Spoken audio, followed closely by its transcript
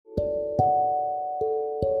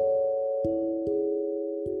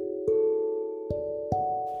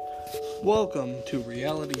Welcome to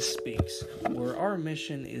Reality Speaks, where our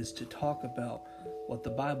mission is to talk about what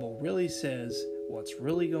the Bible really says, what's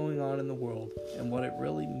really going on in the world, and what it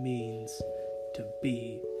really means to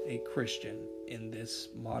be a Christian in this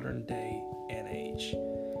modern day and age.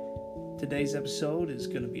 Today's episode is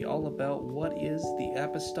going to be all about what is the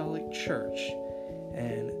Apostolic Church,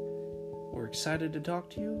 and we're excited to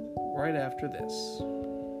talk to you right after this.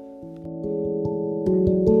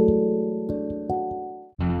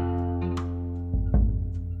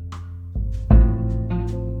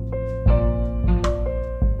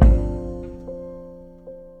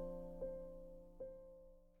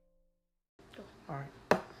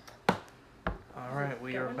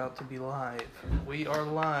 We are about to be live. We are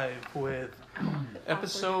live with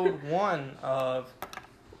episode 1 of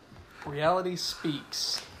Reality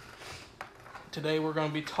Speaks. Today we're going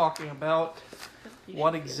to be talking about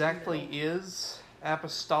what exactly is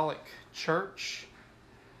Apostolic Church.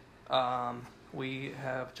 We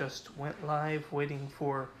have just went live waiting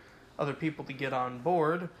for other people to get on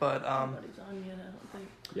board, but nobody's on yet, I don't think.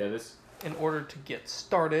 Yeah, in order to get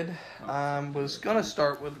started, I was going to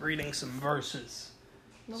start with reading some verses.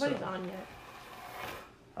 Nobody's on yet.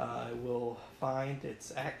 I will find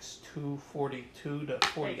it's Acts 2:42 to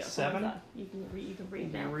 47. You can read We'll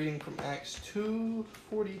now. be reading from Acts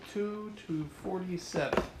 2:42 to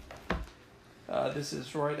 47. This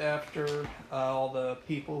is right after all the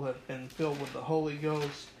people have been filled with the Holy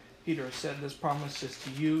Ghost. Peter said, "This promise is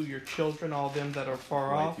to you, your children, all them that are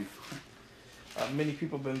far off." Many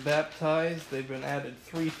people have been baptized. They've been added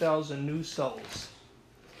 3,000 new souls.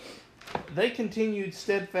 They continued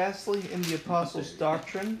steadfastly in the apostles'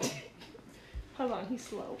 doctrine. Hold on, he's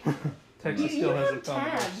slow. Texas still hasn't found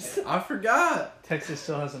the verse. I forgot. Texas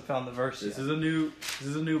still hasn't found the verse This yet.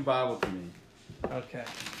 is a new Bible to me. Okay.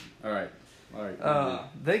 All right.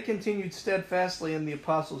 They continued steadfastly in the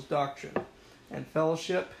apostles' doctrine, and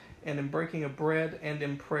fellowship, and in breaking of bread, and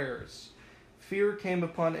in prayers. Fear came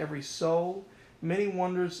upon every soul. Many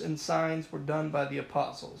wonders and signs were done by the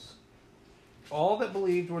apostles. All that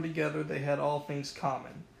believed were together, they had all things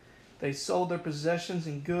common. They sold their possessions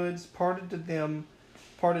and goods, parted them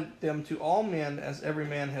to all men as every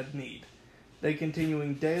man had need. They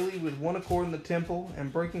continuing daily with one accord in the temple,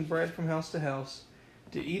 and breaking bread from house to house,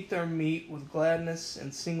 to eat their meat with gladness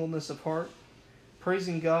and singleness of heart,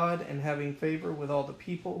 praising God and having favor with all the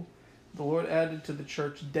people. The Lord added to the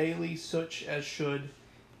church daily such as should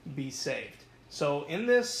be saved. So in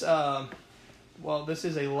this... this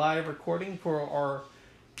is a live recording for our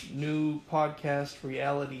new podcast,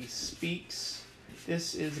 Reality Speaks.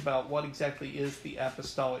 This is about what exactly is the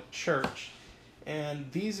Apostolic Church.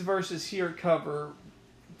 And these verses here cover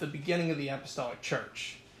the beginning of the Apostolic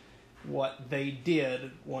Church, what they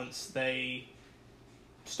did once they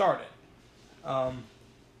started.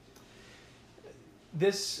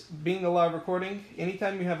 This being a live recording,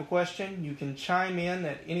 anytime you have a question, you can chime in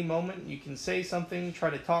at any moment. You can say something, try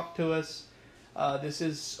to talk to us. This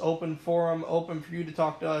is open forum, open for you to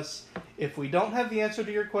talk to us. If we don't have the answer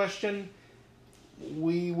to your question,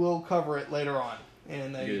 we will cover it later on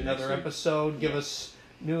in another episode. Give us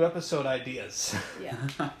new episode ideas.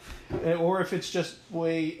 Yeah. or if it's just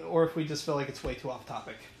if we just feel like it's way too off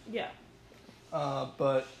topic. Yeah.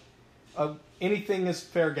 But anything is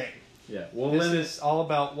fair game. Yeah. This is all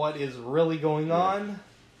about what is really going on.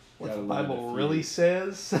 What the Bible really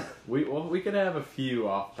says. We could have a few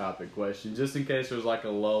off-topic questions just in case there's like a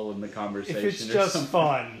lull in the conversation. If it's just something.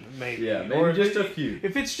 fun, maybe. Yeah, maybe or just a few.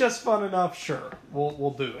 If it's just fun enough, sure,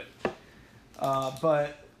 we'll do it.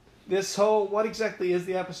 But this whole what exactly is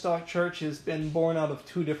the Apostolic Church has been born out of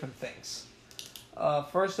two different things.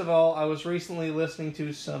 First of all, I was recently listening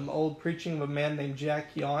to some old preaching of a man named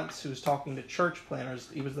Jack Yance who was talking to church planners.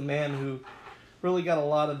 He was the man who really got a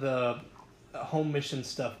lot of the home mission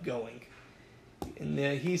stuff going. And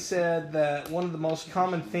he said that one of the most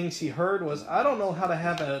common things he heard was, "I don't know how to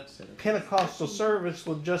have a Pentecostal service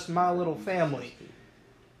with just my little family."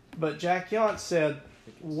 But Jack Yance said,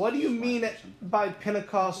 "What do you mean by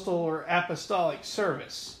Pentecostal or apostolic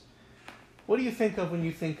service? What do you think of when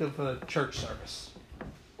you think of a church service?"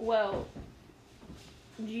 Well,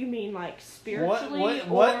 do you mean like spiritually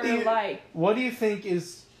what do you think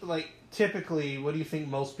is like typically, what do you think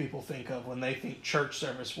most people think of when they think church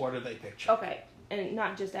service? What do they picture? Okay, and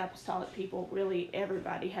not just apostolic people, really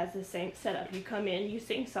everybody has the same setup. You come in, you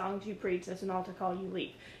sing songs, you preach, there's an altar call, you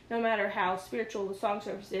leave. No matter how spiritual the song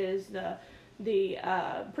service is, the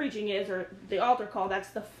preaching is, or the altar call, that's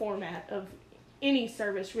the format of any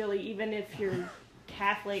service really, even if you're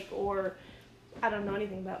Catholic or I don't know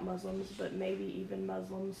anything about Muslims, but maybe even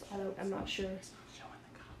Muslims. I'm not sure.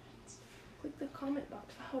 Click the comment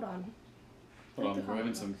box. Hold on. Hold on, we're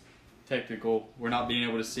having some technical. We're not being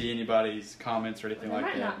able to see anybody's comments or anything There like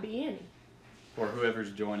might that. not be any. Or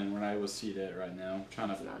whoever's joining, we're not able to see that right now. I'm trying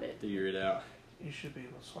That's to not it. figure it out. You should be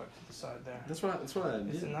able to swipe to the side there. That's what I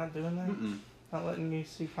did. Is it not doing that? Mm-mm. Not letting you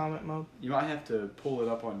see comment mode? You might have to pull it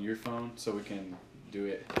up on your phone so we can do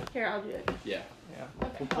it. Here, I'll do it. Yeah. Yeah.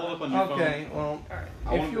 We'll pull it up on your phone. Okay, well,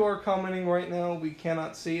 Alright. if you are commenting right now, we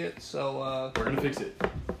cannot see it, so We're gonna fix it.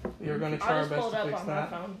 you're going to try I'll our just best pull it to up fix on my that.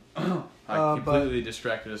 phone. I completely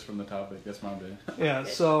distracted us from the topic. That's my bad. Yeah,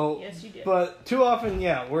 so, Yes, you did. but too often,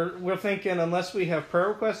 yeah, we're thinking unless we have prayer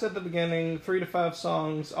requests at the beginning, 3 to 5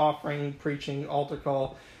 songs, offering, preaching, altar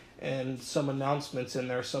call, and some announcements in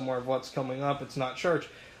there somewhere of what's coming up, it's not church.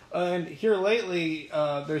 And here lately,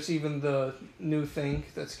 there's even the new thing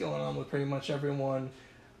that's going on with pretty much everyone.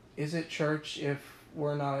 Is it church if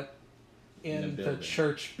we're not in the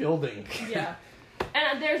church building? Yeah.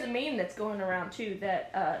 And there's a meme that's going around too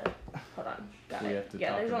that hold on, got We it. have to Yeah,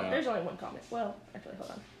 talk there's only one comment. Well, actually,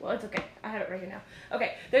 hold on. Well, it's okay. I have it right here now.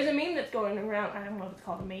 Okay, there's a meme that's going around. I don't know if it's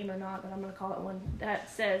called a meme or not, but I'm gonna call it one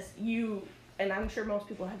that says you. And I'm sure most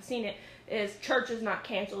people have seen it. Is church is not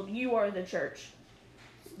canceled. You are the church.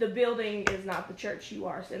 The building is not the church. You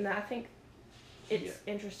are. And I think it's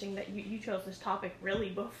interesting that you chose this topic really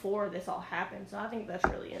before this all happened. So I think that's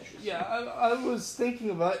really interesting. Yeah, I was thinking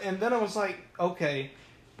about it, and then I was like, okay,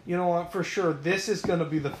 you know what? For sure, this is going to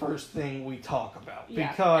be the first thing we talk about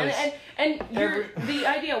because and the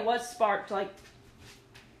idea was sparked like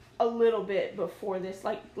a little bit before this,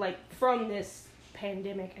 like from this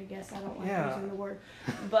pandemic. I guess I don't like using the word,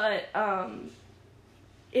 but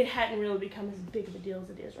it hadn't really become as big of a deal as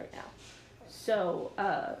it is right now. So.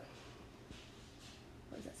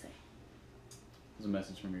 What does that say? There's a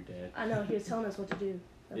message from your dad. I know, he was telling us what to do.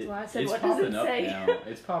 That's why I said, it's what does it popping up say? now.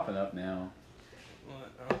 It's popping up now.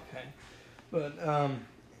 Okay. But,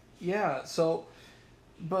 yeah, so,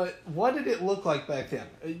 but what did it look like back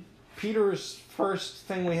then? Peter's first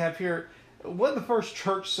thing we have here, what did the first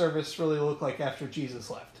church service really look like after Jesus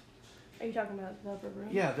left? Are you talking about the upper room?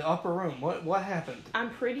 Yeah, the upper room. What happened? I'm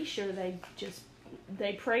pretty sure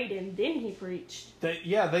they prayed and then he preached. They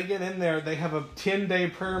get in there. They have a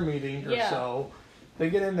 10-day prayer meeting or so. They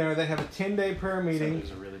get in there. They have a 10-day prayer meeting.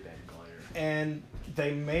 There's a really bad glare. And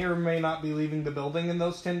they may or may not be leaving the building in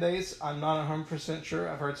those 10 days. I'm not 100% sure.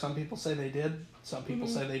 I've heard some people say they did. Some people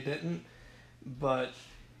say they didn't. But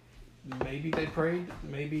maybe they prayed.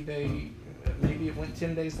 Maybe it went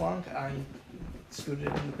 10 days long. I'm scooted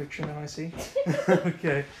in the picture now, I see.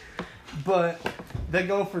 Okay. But they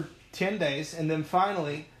go for 10 days, and then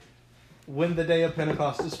finally, when the day of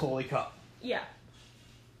Pentecost is fully come. Yeah.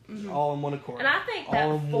 Mm-hmm. All in one accord. And I think all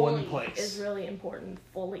that in fully one place is really important,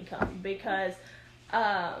 fully come, because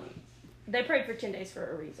they prayed for 10 days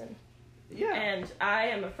for a reason. Yeah. And I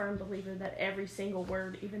am a firm believer that every single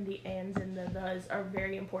word, even the ands and the thes, are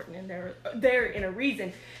very important, and they're in a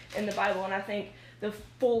reason in the Bible. And I think the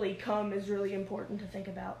fully come is really important to think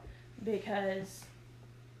about, because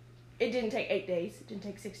it didn't take 8 days, it didn't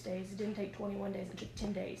take 6 days, it didn't take 21 days, it took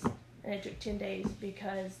 10 days. And it took 10 days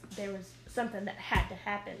because there was something that had to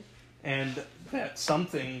happen. And that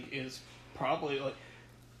something is probably like,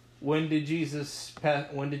 when did Jesus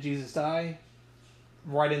die?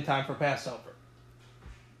 Right in time for Passover.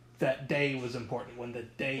 That day was important, when the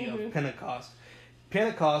day of Pentecost.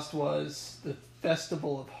 Pentecost was the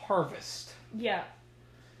festival of harvest. Yeah.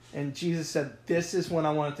 And Jesus said, this is when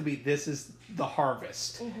I want it to be. This is the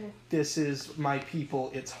harvest. Mm-hmm. This is my people.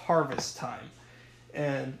 It's harvest time.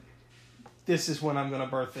 And this is when I'm going to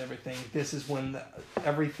birth everything. This is when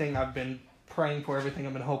everything I've been praying for, everything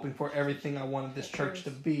I've been hoping for, everything I wanted this church to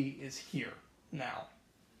be is here now.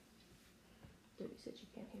 Dude, you said you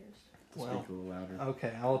can't hear us. Speak a little louder.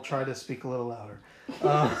 Okay, I'll try to speak a little louder.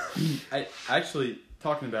 I actually,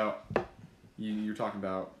 talking about, you're talking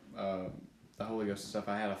about the Holy Ghost and stuff,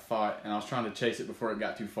 I had a thought, and I was trying to chase it before it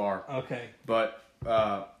got too far. Okay. But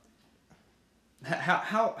how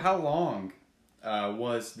long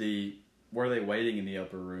were they waiting in the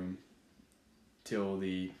upper room till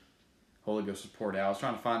the Holy Ghost was poured out? I was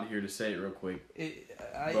trying to find it here to say it real quick.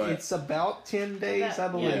 It's about 10 days, I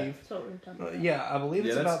believe. Yeah, that's what we're talking about. Yeah, I believe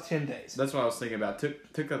it's about 10 days. That's what I was thinking about.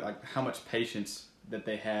 Took like how much patience that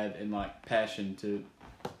they had and like passion to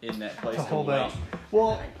in that place to hold wait. out.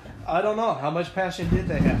 Well, I don't know how much passion did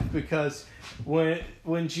they have, because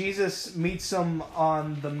when Jesus meets them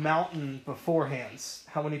on the mountain beforehand,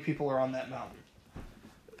 how many people are on that mountain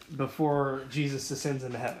before Jesus ascends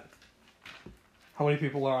into heaven? How many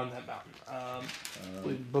people are on that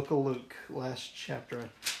mountain? Book of Luke, last chapter,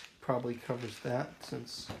 probably covers that,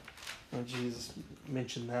 since Jesus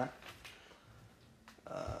mentioned that.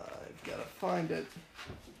 I've got to find it.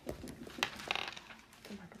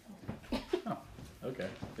 Oh, okay.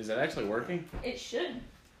 Is that actually working? It should.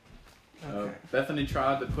 Okay. Bethany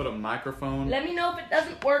tried to put a microphone. Let me know if it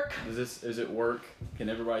doesn't work. Does it work? Can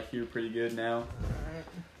everybody hear pretty good now?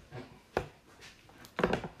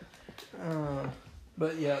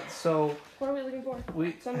 But yeah, so What are we looking for?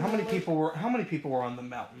 how many people were on the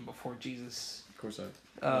mountain before Jesus? Of course,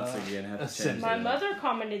 once again have to change ascended. My that. mother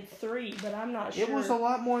commented 3, but I'm not sure. It was a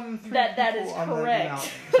lot more than 3 That people is on correct.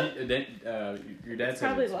 that mountain. Your dad It's said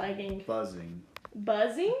probably it's lagging. buzzing.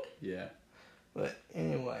 Buzzing? Yeah, But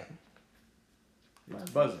anyway, it's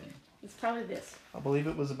buzzing. It's probably this. I believe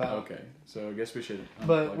it was about. Okay, so I guess we should.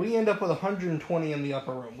 But unplug we it. end up with 120 in the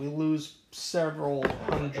upper room. We lose several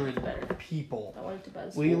hundred Better. people. I want it to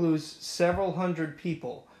buzz. We lose several hundred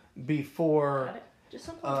people before Got it. Just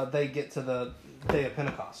something. they get to the day of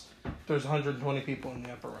Pentecost. There's 120 people in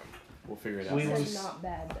the upper room. We'll figure it out. we That's lose not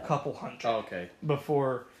bad though. A couple hundred Oh, okay.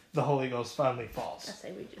 before the Holy Ghost finally I falls.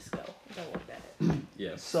 say we just go. Don't look at it.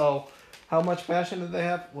 Yes. So, how much passion did they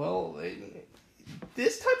have? Well,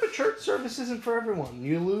 this type of church service isn't for everyone.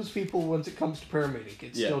 You lose people once it comes to prayer meeting.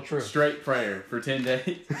 It's still true. Straight prayer for 10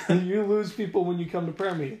 days. You lose people when you come to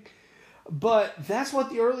prayer meeting. But that's what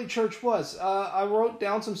the early church was. I wrote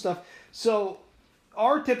down some stuff. So,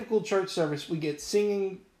 our typical church service, we get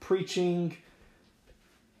singing, preaching,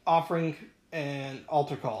 offering, and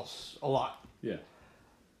altar calls a lot. Yeah.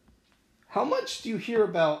 How much do you hear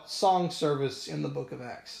about song service in the book of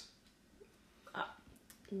Acts?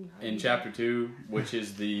 In chapter 2, which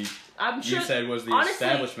is the I'm sure. you said was the honestly-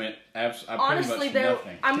 establishment. Honestly, pretty much there.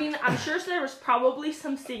 nothing. I mean, I'm sure there was probably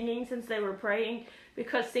some singing since they were praying,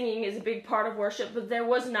 because singing is a big part of worship. But there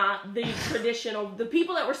was not the traditional. The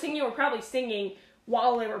people that were singing were probably singing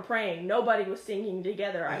while they were praying. Nobody was singing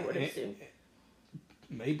together, I would assume.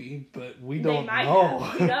 Maybe, but we They don't might know.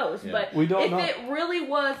 have. Who knows? Yeah. But We don't if know. it really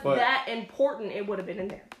was But- that important, it would have been in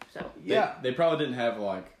there. So Yeah, They probably didn't have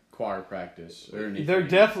like choir practice or anything. there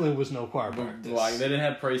definitely was no choir But, practice. like they didn't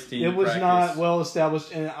have praise team. It was practice. not well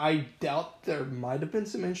established, and I doubt there might have been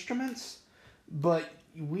some instruments, but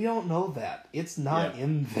we don't know that. It's not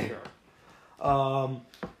in there.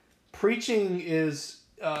 Preaching is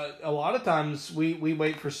a lot of times we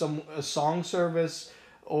wait for a song service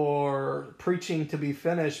or preaching to be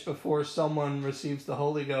finished before someone receives the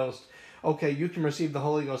Holy Ghost. Okay, you can receive the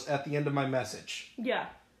Holy Ghost at the end of my message. yeah,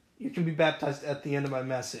 You can be baptized at the end of my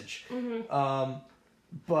message. Mm-hmm.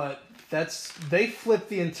 But they flip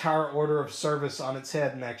the entire order of service on its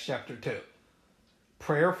head in Acts chapter 2.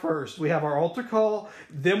 Prayer first. We have our altar call,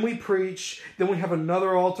 then we preach, then we have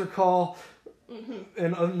another altar call,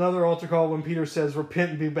 and another altar call when Peter says,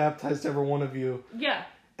 repent and be baptized, every one of you. yeah.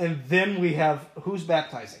 And then we have, who's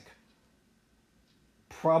baptizing?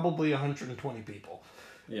 Probably 120 people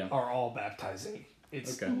are all baptizing.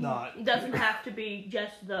 It's not... It doesn't have to be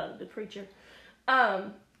just the preacher.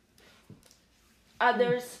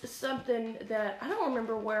 There's something that I don't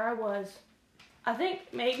remember where I was. I think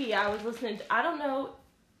maybe I was listening to, I don't know,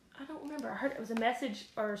 I don't remember. I heard it was a message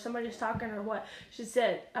or somebody was talking or what. She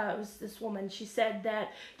said, it was this woman, she said that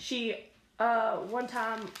she, one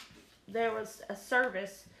time there was a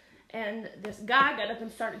service and this guy got up and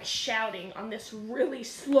started shouting on this really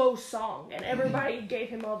slow song, and everybody gave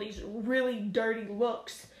him all these really dirty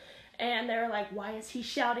looks. And they were like, why is he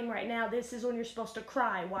shouting right now? This is when you're supposed to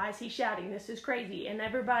cry. Why is he shouting? This is crazy. And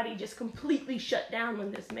everybody just completely shut down when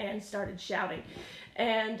this man started shouting.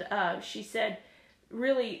 And she said,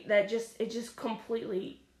 really, it just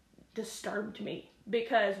completely disturbed me,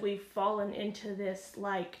 because we've fallen into this,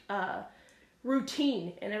 like,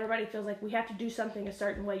 routine, and everybody feels like we have to do something a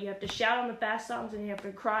certain way. You have to shout on the fast songs and you have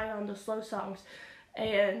to cry on the slow songs,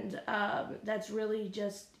 and that's really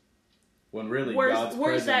just when really where's God's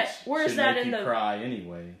presence should that make in you the cry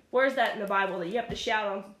anyway. Where's that in the Bible that you have to shout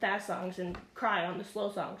on fast songs and cry on the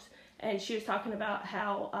slow songs? And she was talking about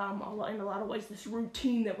how in a lot of ways this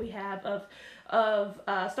routine that we have of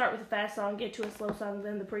start with a fast song, get to a slow song,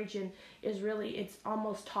 then the preaching is really, it's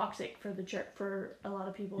almost toxic for the church, for a lot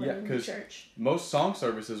of people in the church. Most song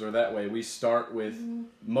services are that way. We start with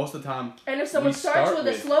most of the time. And if someone starts with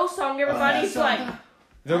a slow song, everybody's like,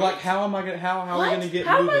 they're like, how are we gonna get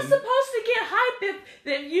How am I moving? supposed to get hype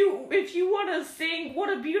if you want to sing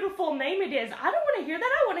what a beautiful name it is? I don't want to hear that.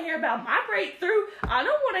 I want to hear about my breakthrough. I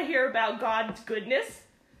don't want to hear about God's goodness.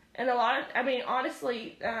 And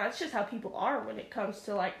honestly, it's just how people are when it comes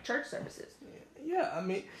to, like, church services. Yeah, I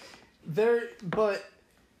mean, but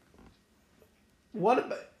what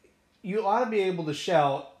about, you ought to be able to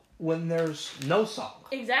shout when there's no song.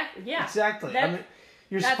 Exactly, yeah. Exactly. That, I mean,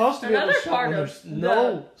 You're That's supposed to be able another to shout part when of there's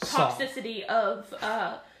no the song. toxicity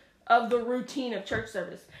of the routine of church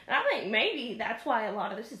service. And I think maybe that's why a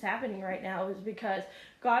lot of this is happening right now, is because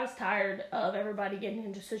God is tired of everybody getting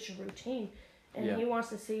into such a routine. And He wants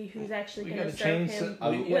to see who's actually going to serve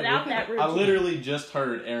Him without that routine. I literally just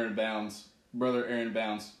heard Brother Aaron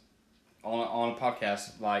Bounds, on a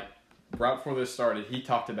podcast, like, right before this started. He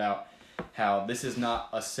talked about how this is not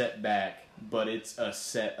a setback, but it's a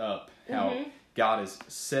set up. How God is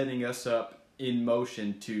setting us up in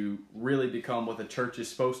motion to really become what the church is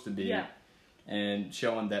supposed to be. Yeah. And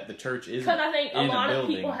showing that the church isn't because I think a lot of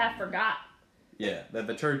building. people have forgot. Yeah, that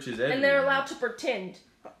the church is everywhere. And they're allowed to pretend.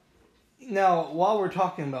 Now, while we're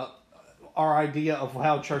talking about our idea of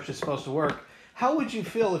how church is supposed to work, how would you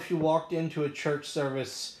feel if you walked into a church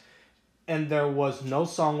service and there was no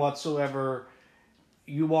song whatsoever?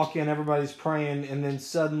 You walk in, everybody's praying, and then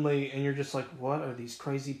suddenly, and you're just like, what are these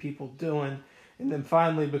crazy people doing? And then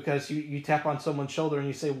finally, because you tap on someone's shoulder and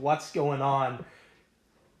you say, what's going on?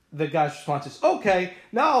 The guy's response is, okay,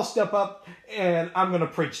 now I'll step up and I'm going to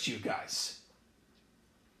preach to you guys.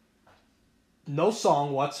 No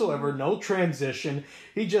song whatsoever, no transition.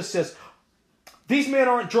 He just says, these men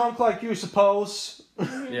aren't drunk like you suppose.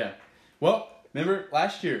 Yeah. Well, remember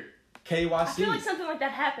last year, KYC. I feel like something like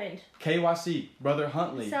that happened. KYC, Brother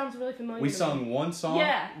Huntley. It sounds really familiar. We sung one song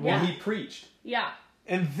when he preached. Yeah.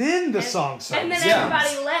 And then the song started. And then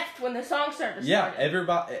everybody left when the song service started. Yeah,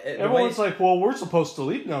 everyone's like, well, we're supposed to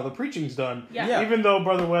leave now. The preaching's done. Yeah. Even though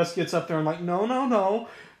Brother West gets up there and like, no.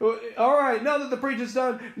 All right, now that the preaching's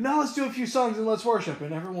done, now let's do a few songs and let's worship.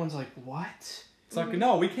 And everyone's like, what? It's like,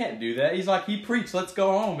 no, we can't do that. He's like, he preached, let's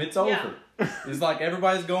go home. It's over. It's like,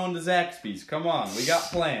 everybody's going to Zaxby's. Come on, we got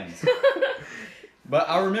plans. But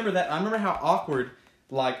I remember that. I remember how awkward,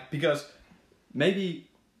 like, because maybe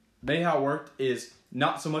how it worked is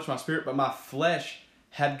not so much my spirit, but my flesh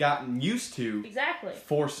had gotten used to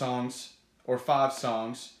 4 songs or 5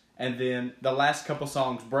 songs, and then the last couple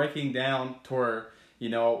songs breaking down to where,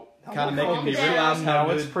 kind of making me realize how now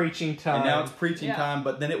it's preaching time. And now it's preaching time,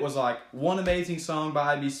 but then it was like one amazing song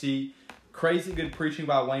by IBC, crazy good preaching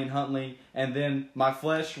by Wayne Huntley, and then my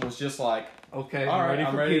flesh was just like, okay, all right,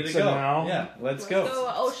 I'm ready to go. Now. Yeah, let's go.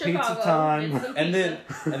 Oh, Chicago. Pizza time. And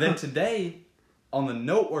then today, on the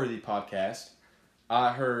Noteworthy podcast,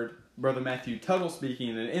 I heard Brother Matthew Tuttle speaking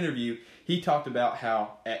in an interview. He talked about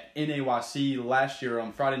how at NAYC last year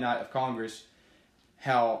on Friday night of Congress,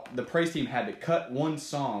 how the praise team had to cut one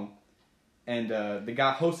song, and the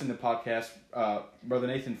guy hosting the podcast, Brother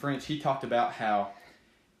Nathan French, he talked about how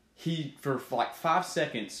he, for like 5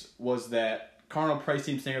 seconds, was that carnal praise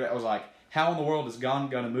team singer that was like, how in the world is God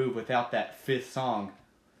going to move without that 5th song?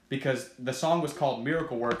 Because the song was called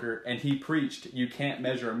Miracle Worker, and he preached, you can't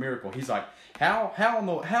measure a miracle. He's like, how in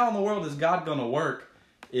the world is God going to work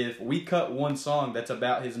if we cut one song that's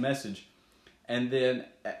about his message? And then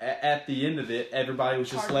at the end of it, everybody was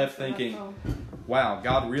just left thinking, wow,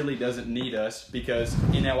 God really doesn't need us, because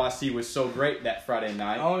NLIC was so great that Friday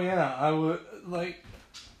night. Oh, yeah. I would, like,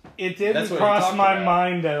 it didn't cross my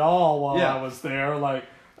mind at all while I was there. Like,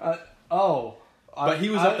 But he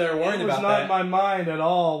was up there worrying about that. It was not my mind at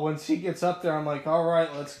all. Once he gets up there, I'm like, all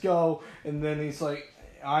right, let's go. And then he's like,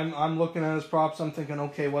 I'm looking at his props. I'm thinking,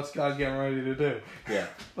 okay, what's God getting ready to do? Yeah.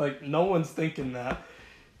 Like, no one's thinking that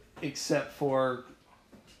except for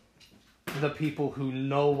the people who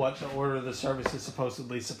know what the order of the service is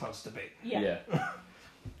supposedly supposed to be. Yeah.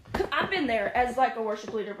 I've been there as like a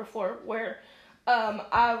worship leader before, where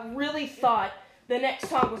I really thought the next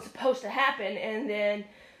song was supposed to happen, and then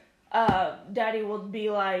Daddy will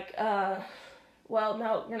be like, well,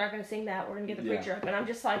 no, you're not going to sing that. We're going to get the preacher up. And I'm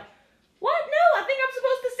just like, what? No, I think I'm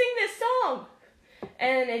supposed to sing this song.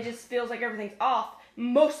 And it just feels like everything's off.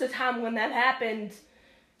 Most of the time when that happened,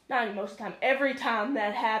 not even most of the time, every time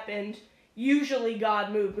that happened, usually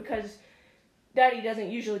God moved, because Daddy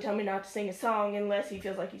doesn't usually tell me not to sing a song unless he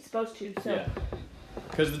feels like he's supposed to. So.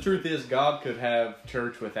 Because the truth is, God could have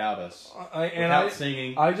church without us. Without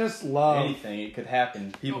singing. I just love anything. It could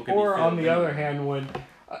happen. People could or be on the other hand, when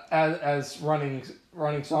as running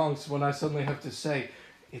songs, when I suddenly have to say,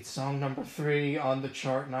 it's song number 3 on the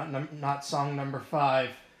chart, not song number 5.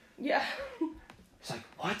 Yeah. It's like,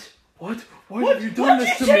 what? Why have you done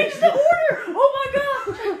this to me? Change the order! Oh my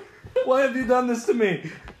God! Why have you done this to me?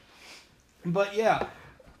 But yeah,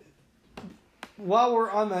 while we're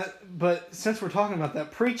on that, but since we're talking about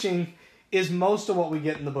that, preaching is most of what we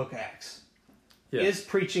get in the book of Acts. Is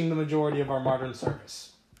preaching the majority of our modern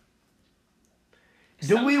service.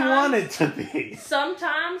 Do we want it to be?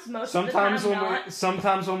 Sometimes, most of the time not.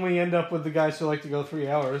 Sometimes when we end up with the guys who like to go 3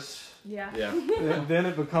 hours. Yeah. then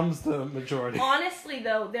it becomes the majority. Honestly,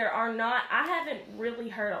 though, I haven't really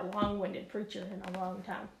heard a long-winded preacher in a long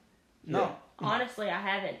time. No. Honestly, I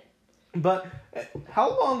haven't. But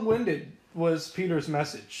how long-winded was Peter's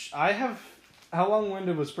message? How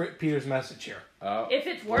long-winded was Peter's message here? If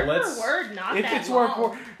it's word for word, not if that it's long.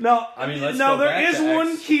 word for no, I mean, let's no. go There back is to one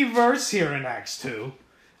Acts. key verse here in Acts 2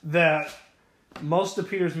 that most of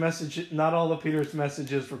Peter's message, not all of Peter's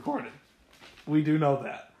message, is recorded. We do know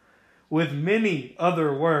that. With many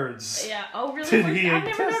other words. Yeah. Oh, really? Did he I've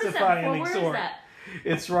never noticed testify that before. and Where is exhort? that?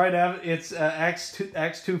 It's right after, it's Acts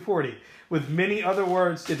 2:40. With many other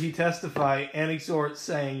words did he testify and exhort,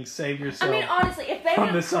 saying, "Save yourself." I mean, honestly, if they from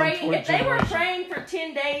were this praying, untoward if they were generation. praying for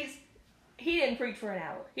 10 days, he didn't preach for an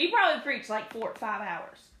hour. He probably preached like 4 or 5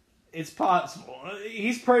 hours. It's possible.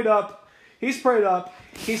 He's prayed up. He's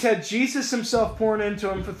had Jesus himself pouring into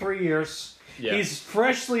him for 3 years. Yeah. He's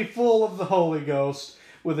freshly full of the Holy Ghost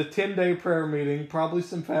with a 10-day prayer meeting, probably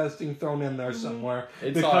some fasting thrown in there somewhere.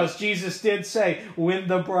 It's because like- Jesus did say, when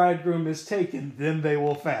the bridegroom is taken, then they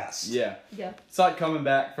will fast. Yeah. It's like coming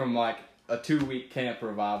back from like a 2-week camp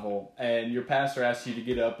revival, and your pastor asks you to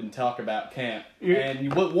get up and talk about camp.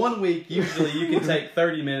 And 1 week, usually you can take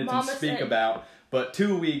 30 minutes Mama and speak said- about, but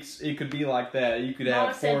 2 weeks, it could be like that. You could Mama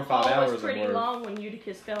have 4 said or 5 Paul hours was pretty of word. long when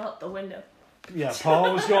Eutychus fell out the window. Yeah,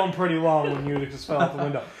 Paul was going pretty long when Eutychus fell out the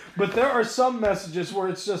window. But there are some messages where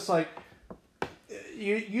it's just like,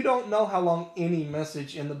 you don't know how long any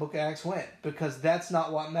message in the book of Acts went, because that's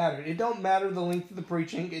not what mattered. It don't matter the length of the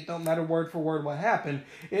preaching. It don't matter word for word what happened.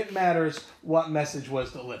 It matters what message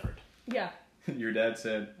was delivered. Yeah. Your dad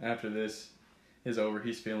said, after this is over,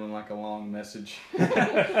 he's feeling like a long message. After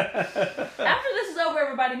this is over,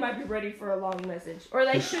 everybody might be ready for a long message. Or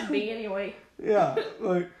they should be, anyway. Yeah,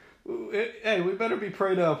 like, hey, we better be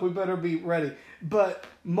prayed up. We better be ready. But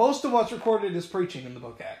most of what's recorded is preaching in the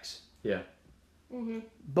book of Acts. Yeah. Mm-hmm.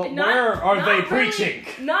 But where are they preaching?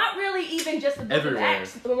 Not really even just the book Everywhere. of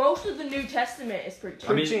Acts. Most of the New Testament is preaching.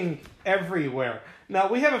 Preaching everywhere. Now,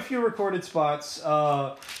 we have a few recorded spots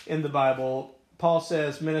in the Bible. Paul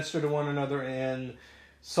says, minister to one another in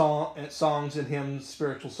songs and hymns,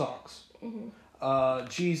 spiritual songs. Mm-hmm.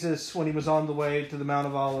 Jesus, when he was on the way to the Mount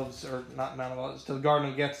of Olives, or not Mount of Olives, to the Garden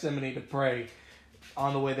of Gethsemane to pray,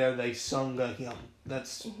 on the way there they sung a hymn.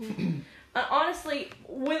 That's... Mm-hmm. Honestly,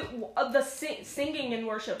 with the singing and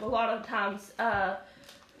worship, a lot of times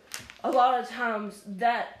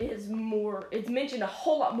that is more, it's mentioned a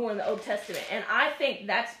whole lot more in the Old Testament. And I think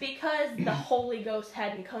that's because the Holy Ghost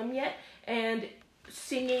hadn't come yet, and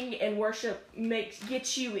singing and worship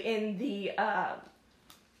gets you in the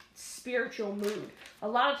spiritual mood. A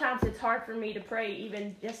lot of times it's hard for me to pray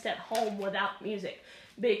even just at home without music,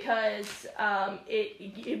 because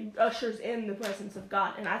it ushers in the presence of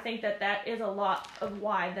God. And I think that is a lot of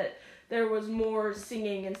why that there was more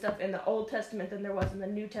singing and stuff in the Old Testament than there was in the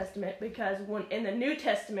New Testament, because when in the New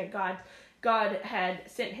Testament God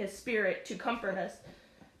had sent his Spirit to comfort us.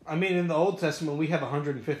 I mean, in the Old Testament we have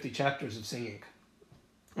 150 chapters of singing.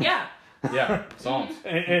 Yeah. Yeah, Psalms.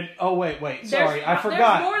 And oh wait, sorry, I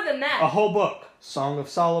forgot. There's more than that. A whole book. Song of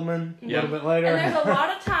Solomon, a little bit later. And there's a lot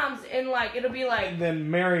of times in it'll be like... And then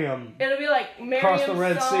Miriam. It'll be like Miriam's Across the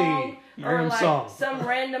Red song, Sea. or Miriam's like song. some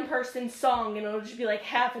random person's song, and it'll just be like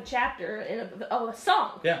half a chapter of a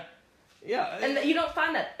song. Yeah. Yeah. And you don't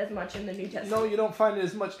find that as much in the New Testament. No, you don't find it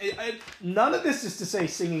as much. None of this is to say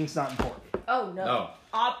singing's not important. Oh, no. No.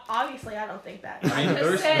 Obviously, I don't think that. I mean, I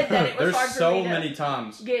just said that it was there's hard for so me to many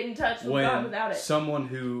times get in touch with God when without it. someone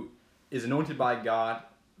who is anointed by God,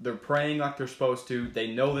 they're praying like they're supposed to, they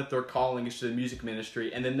know that their calling is to the music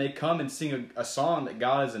ministry, and then they come and sing a song that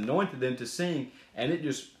God has anointed them to sing, and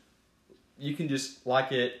you can just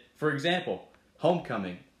like it. For example,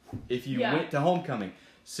 Homecoming. If you went to Homecoming,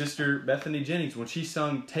 Sister Bethany Jennings, when she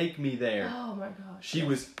sung Take Me There, Oh my gosh. she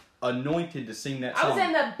was anointed to sing that I song. was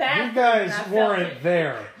in the bathroom. You guys and I felt weren't it.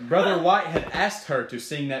 there. Brother White had asked her to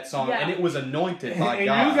sing that song, Yeah. and it was anointed by And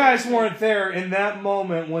God. you guys weren't there in that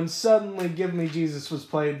moment when suddenly Give Me Jesus was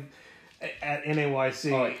played at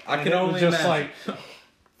NAYC. Oh, I And can it only was just imagine. like,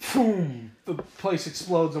 boom, the place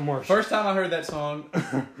explodes in worship. First time I heard that song,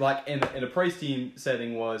 like in a praise team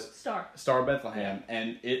setting, was Star of Bethlehem,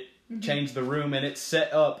 and it changed the room, and it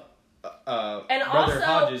set up And Brother also,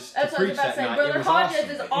 Hodges to that's what I was preach about to that say. night. Brother It was Hodges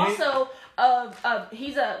awesome. is also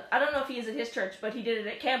I don't know if he is at his church, but he did it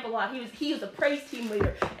at camp a lot. He was a praise team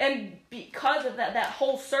leader, and because of that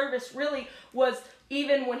whole service really was,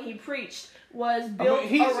 even when he preached, was built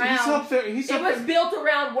He's up there. It was built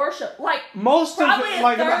around worship. Like most of probably it,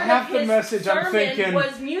 like a third about half of the his message, I'm sermon thinking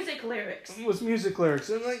was music lyrics. was music lyrics,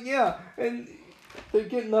 and like and they're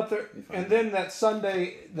getting up there, and then that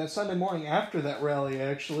Sunday morning after that rally,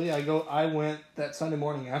 actually, I went that Sunday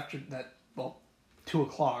morning after that,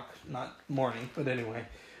 2:00, not morning, but anyway,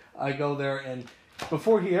 I go there, and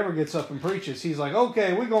before he ever gets up and preaches, he's like,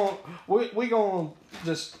 okay, we gonna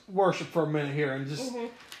just worship for a minute here, and just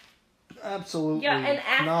absolutely and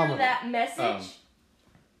after phenomenal. that message.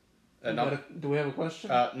 Do we have a question?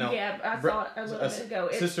 No. Yeah, I saw it a little bit ago.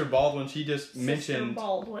 Sister Baldwin, she just mentioned... Sister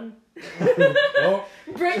Baldwin. Well,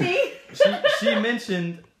 Brittany! she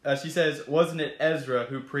mentioned, she says, wasn't it Ezra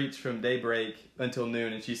who preached from daybreak until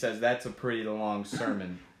noon? And she says that's a pretty long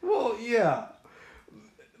sermon. Well, yeah.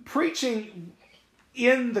 Preaching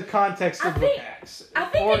in the context of the book Acts.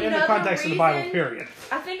 Or in the context of the Bible, period.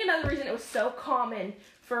 I think another reason it was so common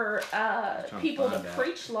for people to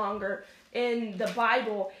preach longer in the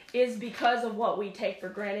Bible is because of what we take for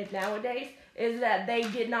granted nowadays, is that they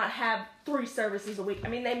did not have 3 services a week. I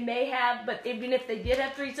mean, they may have, but even if they did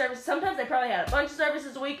have 3 services, sometimes they probably had a bunch of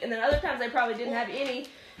services a week, and then other times they probably didn't have any.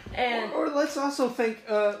 And or let's also think,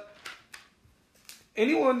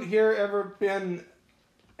 anyone here ever been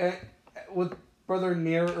with Brother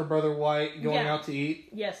Near or Brother White going out to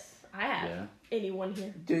eat? Yes, I have. Yeah. Anyone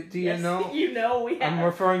here? Do you know? You know we have. I'm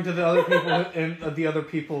referring to the other people and the other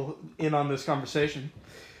people in on this conversation,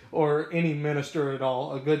 or any minister at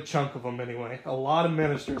all. A good chunk of them, anyway. A lot of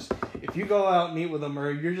ministers. If you go out and eat with them,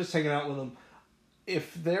 or you're just hanging out with them,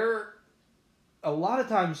 a lot of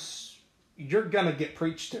times you're gonna get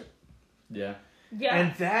preached to. Yeah. Yeah.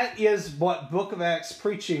 And that is what Book of Acts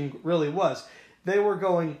preaching really was. They were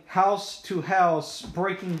going house to house,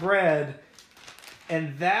 breaking bread.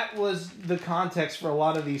 And that was the context for a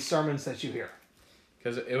lot of these sermons that you hear.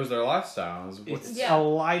 Because it was their lifestyle. It's a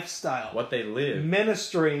lifestyle. What they lived.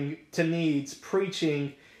 Ministering to needs,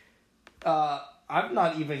 preaching. I've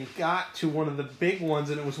not even got to one of the big ones,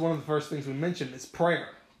 and it was one of the first things we mentioned, is prayer.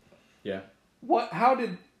 Yeah. How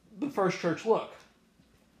did the first church look?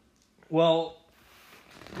 Well,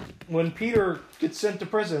 when Peter gets sent to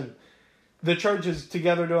prison, the church is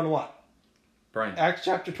together doing what? Praying. Acts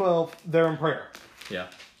chapter 12, they're in prayer. Yeah.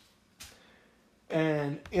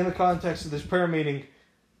 And in the context of this prayer meeting,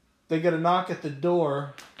 they get a knock at the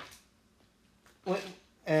door,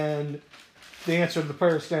 and the answer to the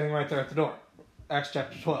prayer is standing right there at the door. Acts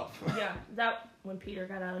chapter 12. Yeah, that when Peter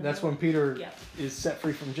got out of jail. That's when Peter is set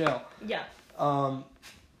free from jail. Yeah.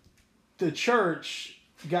 The church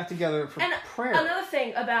got together for prayer. Another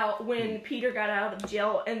thing about when Peter got out of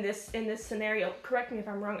jail in this scenario, correct me if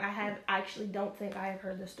I'm wrong, I actually don't think I have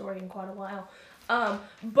heard this story in quite a while.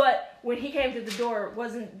 But when he came to the door,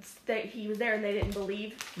 wasn't that he was there and they didn't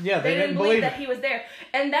believe? Yeah, they didn't believe that he was there.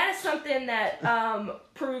 And that is something that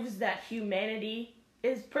proves that humanity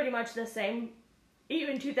is pretty much the same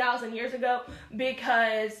even 2,000 years ago,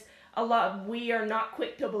 because we are not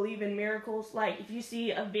quick to believe in miracles. Like, if you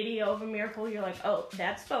see a video of a miracle, you're like, oh,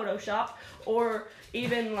 that's Photoshop. Or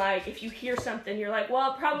even, like, if you hear something, you're like,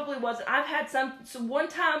 well, it probably wasn't. I've had one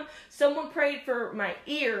time, someone prayed for my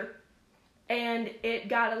ear, and it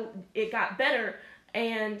got better,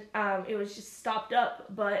 and it was just stopped up.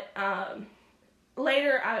 But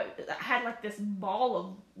later, I had, like, this ball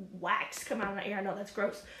of wax come out of my ear. I know that's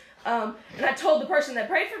gross. And I told the person that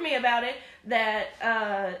prayed for me about it that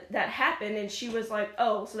happened, and she was like,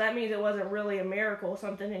 oh, so that means it wasn't really a miracle,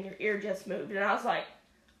 something in your ear just moved. And I was like,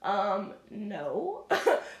 no.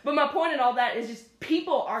 But my point in all that is just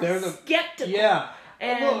people are skeptical. Yeah.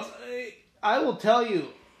 And well, I will tell you,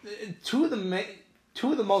 two of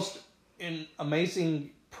the most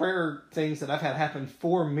amazing prayer things that I've had happen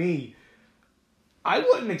for me, I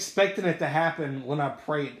wasn't expecting it to happen when I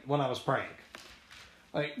was praying.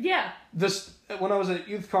 Like, yeah. When I was at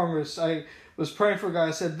Youth Congress, I was praying for a guy.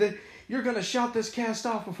 I said, you're going to shout this cast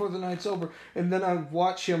off before the night's over. And then I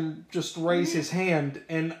watch him just raise his hand.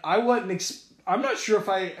 And I wasn't, I'm not sure if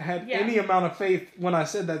I had any amount of faith when I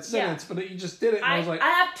said that sentence, but he just did it. And I was like, I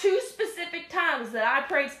have 2 specific times that I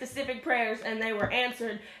prayed specific prayers and they were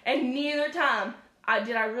answered. And neither time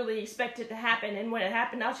did I really expect it to happen. And when it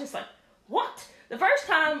happened, I was just like, what? The first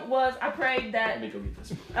time was I prayed that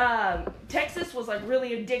Texas was like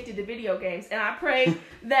really addicted to video games, and I prayed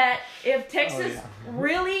that if Texas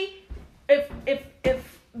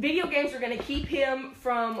if video games were going to keep him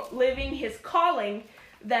from living his calling,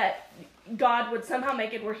 that God would somehow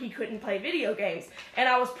make it where he couldn't play video games. And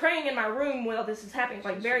I was praying in my room while this was happening,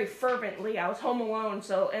 like very fervently. I was home alone,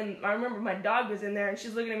 and I remember my dog was in there, and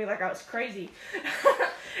she's looking at me like I was crazy.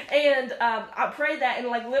 And I prayed that, and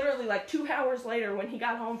like literally like 2 hours later, when he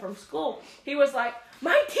got home from school, he was like,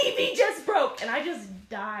 my TV just broke, and I just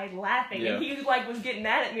died laughing. And he like was getting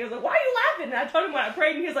mad at me. I was like, why are you laughing? And I told him what I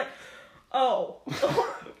prayed, and he was like, oh,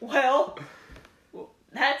 well,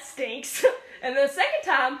 that stinks. And the second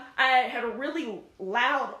time, I had a really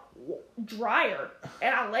loud dryer,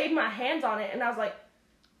 and I laid my hands on it, and I was like,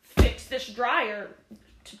 fix this dryer.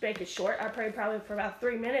 To make it short, I prayed probably for about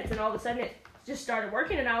 3 minutes, and all of a sudden it just started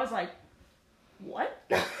working, and I was like, what?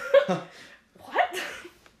 What?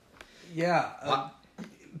 Yeah.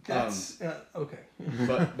 That's okay.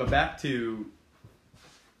 but back to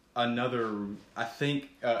another, I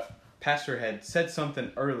think Pastor had said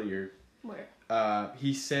something earlier. Where?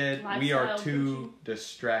 He said Lifestyle we are too coaching?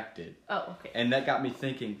 distracted. Oh, okay. And that got me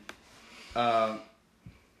thinking. Back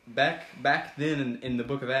then in the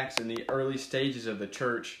book of Acts, in the early stages of the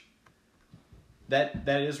church, that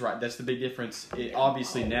is right. That's the big difference. It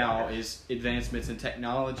obviously now is advancements in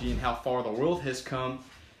technology and how far the world has come.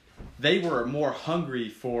 They were more hungry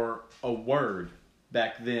for a word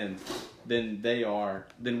back then than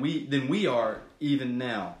we are even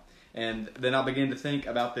now. And then I began to think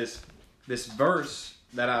about this verse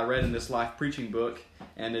that I read in this life preaching book,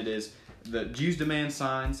 and it is, the Jews demand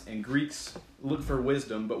signs and Greeks look for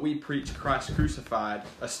wisdom, but we preach Christ crucified,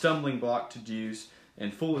 a stumbling block to Jews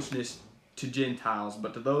and foolishness to Gentiles,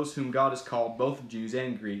 but to those whom God has called, both Jews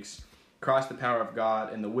and Greeks, Christ the power of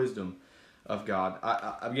God and the wisdom of God.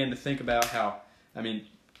 I began to think about how,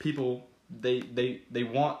 people, they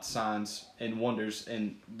want signs and wonders,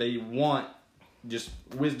 and they want just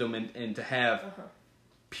wisdom and to have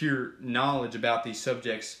pure knowledge about these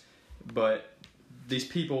subjects, but these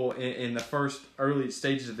people in the first early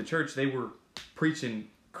stages of the church, they were preaching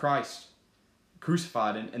Christ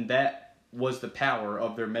crucified, and that was the power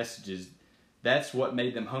of their messages. That's what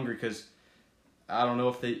made them hungry, because I don't know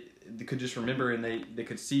if they could just remember, and they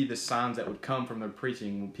could see the signs that would come from their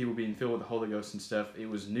preaching, people being filled with the Holy Ghost and stuff. It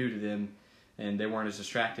was new to them, and they weren't as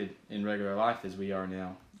distracted in regular life as we are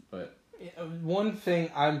now. But one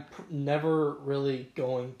thing I'm never really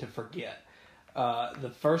going to forget.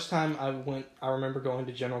 The first time I remember going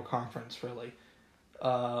to General Conference, really.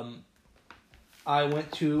 I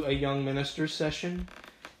went to a young minister's session,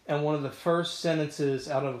 and one of the first sentences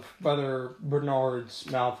out of Brother Bernard's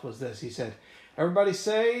mouth was this. He said, "Everybody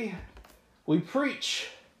say, we preach."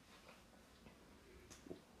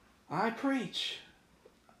 I preach.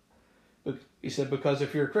 He said, because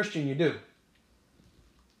if you're a Christian, you do.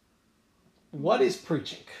 What is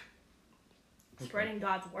preaching? Spreading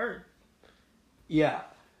God's word. Yeah.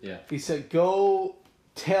 He said, go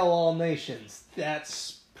tell all nations.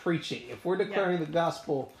 That's preaching. If we're declaring the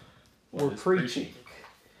gospel, we're preaching.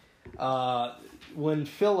 When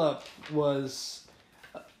Philip was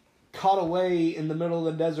caught away in the middle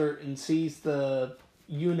of the desert and sees the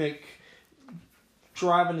eunuch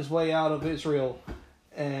driving his way out of Israel,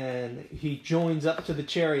 and he joins up to the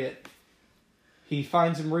chariot, he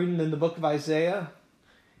finds him reading in the book of Isaiah,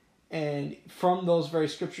 and from those very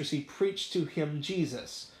scriptures he preached to him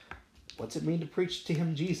Jesus. What's it mean to preach to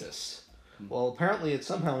him Jesus? Well, apparently it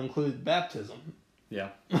somehow included baptism. Yeah.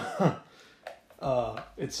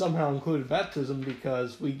 It somehow included baptism,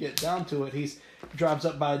 because we get down to it. He drives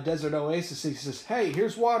up by a desert oasis. He says, "Hey,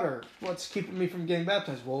 here's water. What's keeping me from getting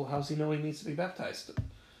baptized?" Well, how's he know he needs to be baptized?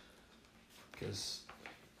 Because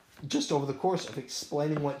just over the course of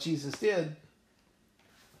explaining what Jesus did,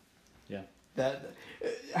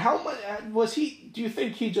 how much was he? Do you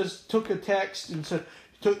think he just took a text and said?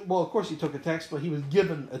 Well, of course he took a text, but he was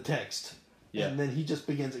given a text, and then he just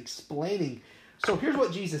begins explaining. So here's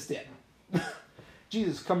what Jesus did.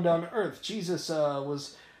 Jesus come down to earth. Jesus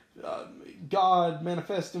was God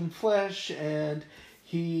manifest in flesh, and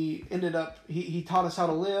he ended up, he taught us how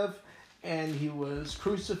to live, and he was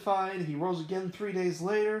crucified. He rose again 3 days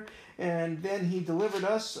later, and then he delivered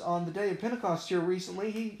us on the day of Pentecost here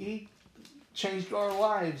recently. He changed our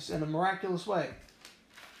lives in a miraculous way.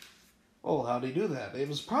 Oh, how'd he do that? It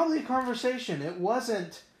was probably a conversation. It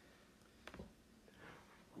wasn't,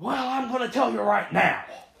 well, I'm going to tell you right now.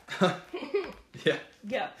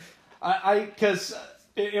 Yeah. Because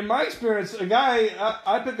in my experience, a guy,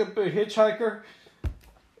 I pick up a hitchhiker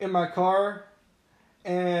in my car,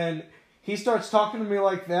 and he starts talking to me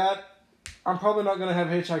like that, I'm probably not going to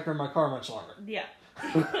have a hitchhiker in my car much longer. Yeah.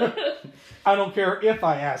 I don't care if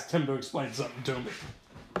I asked him to explain something to me.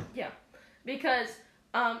 Yeah. Because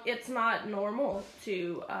it's not normal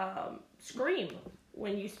to scream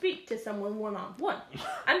when you speak to someone one-on-one.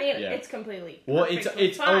 I mean, it's completely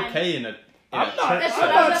it's fine. okay in a I'm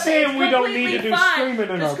not saying we don't need to do screaming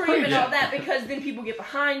in our preaching. And all that, because then people get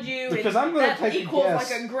behind you. Because I'm going to take a guess. That equals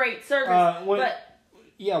like a great service.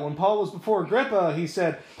 When Paul was before Agrippa, he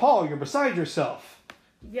said, "Paul, you're beside yourself."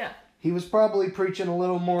 Yeah. He was probably preaching a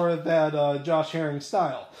little more of that Josh Herring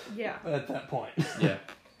style. Yeah. At that point. Yeah.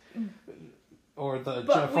 or the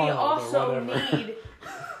But Jeff we Arnold also or whatever. need,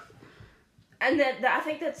 and that I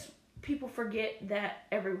think that's, people forget that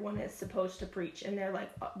everyone is supposed to preach, and they're like,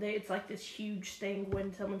 it's like this huge thing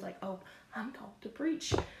when someone's like, oh, I'm called to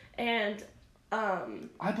preach, and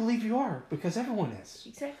I believe you are, because everyone is.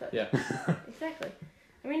 exactly. Yeah. Exactly.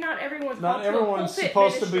 I mean, not everyone's Not called to a everyone's pulpit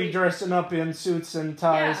supposed to ministry. be dressing up in suits and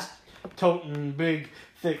ties, toting big,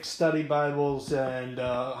 thick study Bibles, and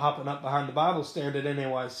hopping up behind the Bible stand at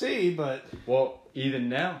NAYC, but... Well, even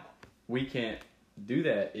now, we can't do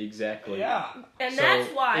that exactly. Yeah. And So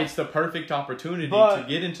that's why it's the perfect opportunity But- to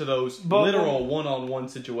get into those but- literal one-on-one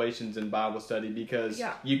situations in Bible study, because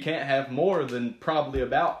Yeah. you can't have more than probably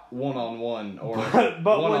about one-on-one or But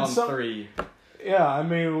when one-on-three. Yeah, I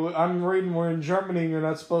mean, I'm reading we're in Germany, you're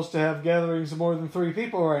not supposed to have gatherings of more than 3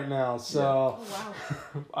 people right now, so... Oh,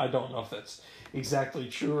 wow. I don't know if that's exactly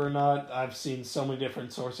true or not. I've seen so many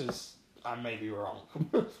different sources. I may be wrong.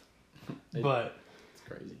 But It's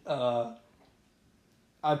crazy.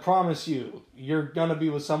 I promise you, you're going to be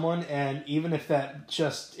with someone, and even if that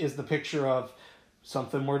just is the picture of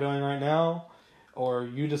something we're doing right now, or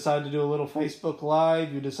you decide to do a little Facebook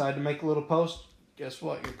Live, you decide to make a little post, guess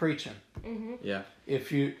what? You're preaching. Mm-hmm. Yeah.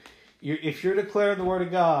 If you're declaring the Word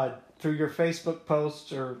of God through your Facebook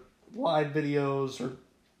posts or live videos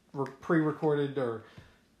or pre-recorded or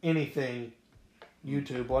anything,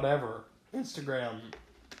 YouTube, whatever, Instagram,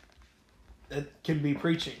 it can be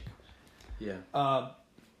preaching. Yeah.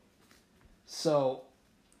 So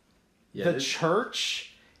Yeah. the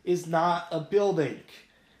church is not a building.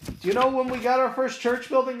 Do you know when we got our first church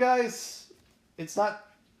building, guys? It's not.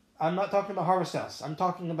 I'm not talking about Harvest House. I'm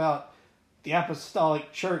talking about the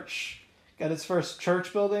Apostolic Church. Got its first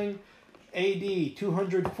church building, A.D.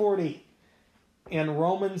 240, in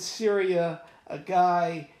Roman Syria. A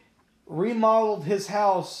guy remodeled his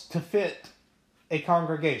house to fit a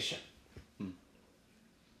congregation.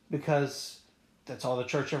 Because that's all the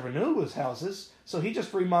church ever knew was houses. So he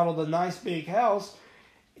just remodeled a nice big house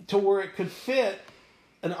to where it could fit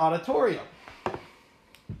an auditorium.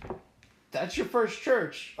 That's your first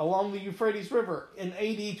church along the Euphrates River in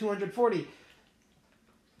AD 240.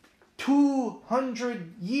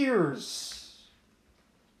 200 years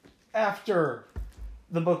after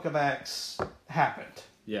the book of Acts happened.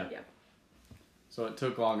 Yeah. Yeah. So it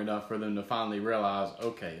took long enough for them to finally realize,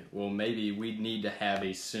 okay, well, maybe we need to have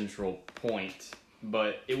a central point.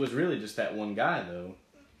 But it was really just that one guy, though,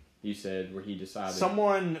 you said, where he decided.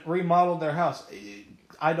 Someone remodeled their house.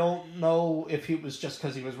 I don't know if it was just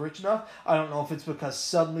because he was rich enough. I don't know if it's because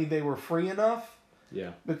suddenly they were free enough.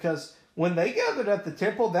 Yeah. Because when they gathered at the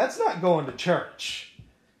temple, that's not going to church.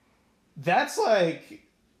 That's like,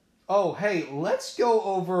 oh, hey, let's go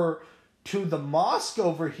over to the mosque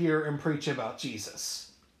over here and preach about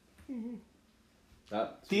Jesus. Mm-hmm.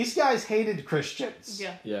 These guys hated Christians.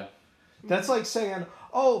 Yeah. Yeah. That's like saying,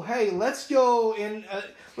 oh, hey, let's go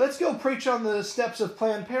preach on the steps of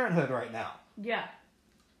Planned Parenthood right now. Yeah.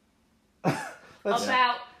 Let's-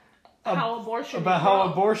 About how abortion about is how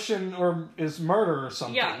wrong. abortion is murder or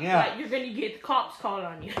something. Yeah, right. You're going to get the cops called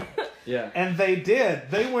on you. Yeah. And they did.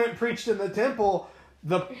 They went and preached in the temple.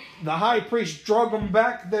 The high priest drug them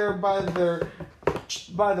back there by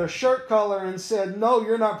their shirt collar and said, no,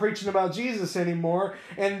 you're not preaching about Jesus anymore,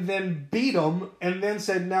 and then beat them, and then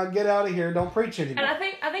said, now get out of here, don't preach anymore. And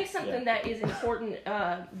I think something that is important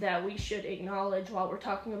that we should acknowledge while we're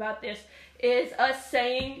talking about this is us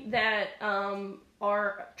saying that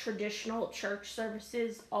our traditional church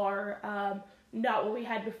services are not what we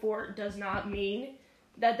had before does not mean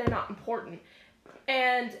that they're not important.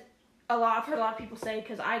 And I've heard a lot of people say,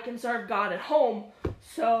 because I can serve God at home,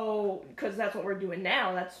 so, because that's what we're doing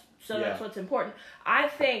now, that's what's important. I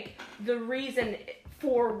think the reason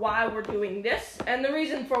for why we're doing this, and the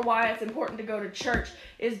reason for why it's important to go to church,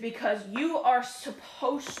 is because you are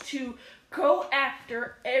supposed to go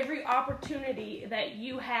after every opportunity that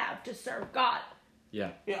you have to serve God.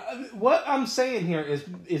 Yeah. Yeah, what I'm saying here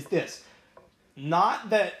is this. Not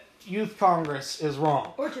that Youth Congress is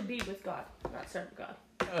wrong. Or to be with God, not serve God.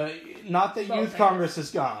 Not that Both Youth things. Congress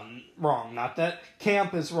is wrong. Not that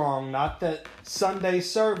camp is wrong. Not that Sunday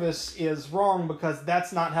service is wrong, because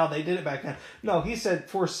that's not how they did it back then. No, he said,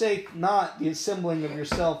 forsake not the assembling of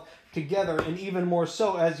yourself together, and even more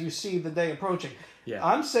so as you see the day approaching. Yeah.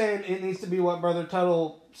 I'm saying it needs to be what Brother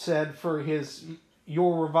Tuttle said for his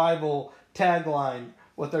Your Revival tagline,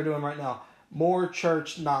 what they're doing right now. More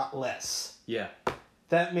church, not less. Yeah.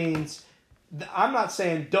 That means, I'm not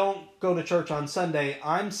saying don't go to church on Sunday.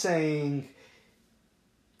 I'm saying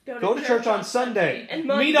go to church on Sunday. And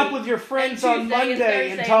Monday, Meet up with your friends and on Tuesday,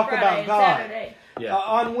 Monday and and talk Friday, about and God. Saturday. Yeah.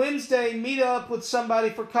 On Wednesday, meet up with somebody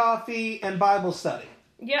for coffee and Bible study.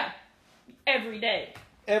 Yeah. Every day.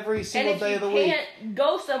 Every single day of the week. And if you can't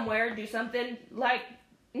go somewhere, do something like,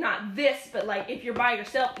 not this, but like if you're by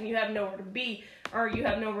yourself and you have nowhere to be, or you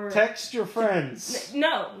have nowhere... Text your friends.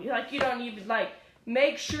 No. Like, you don't even, like,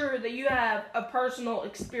 make sure that you have a personal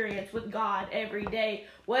experience with God every day,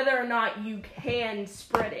 whether or not you can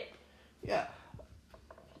spread it. Yeah.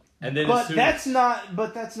 And then But that's not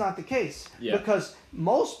the case. Yeah. Because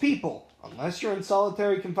most people, unless you're in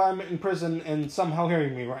solitary confinement in prison and somehow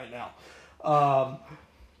hearing me right now,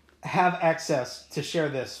 have access to share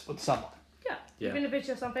this with someone. Yeah. Even if it's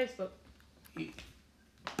just on Facebook.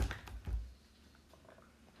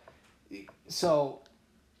 So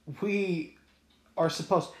we are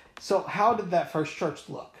supposed... So how did that first church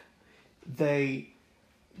look? They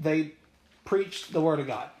preached the word of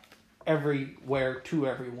God everywhere to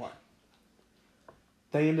everyone.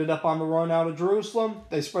 They ended up on the run out of Jerusalem.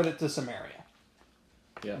 They spread it to Samaria.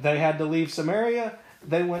 Yeah. They had to leave Samaria.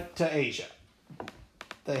 They went to Asia.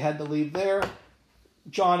 They had to leave there.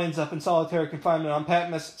 John ends up in solitary confinement on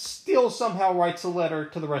Patmos. Still somehow writes a letter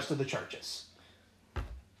to the rest of the churches.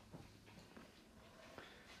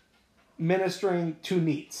 Ministering to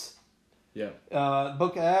needs. Yeah.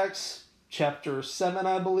 Book of Acts, chapter 7,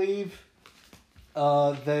 I believe.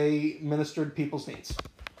 They ministered people's needs.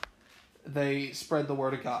 They spread the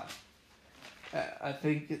word of God. I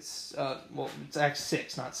think it's Acts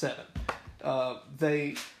 6, not 7.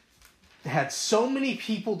 They had so many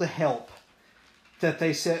people to help that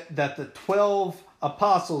they said that the 12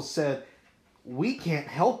 apostles said, we can't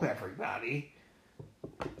help everybody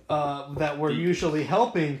that we're usually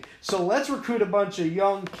helping, so let's recruit a bunch of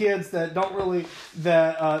young kids that don't really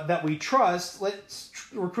that we trust. Let's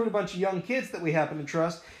recruit a bunch of young kids that we happen to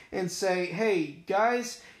trust and say, hey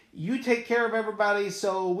guys, you take care of everybody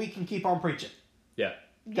so we can keep on preaching. Yeah.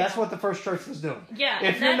 That's what the first church was doing. Yeah.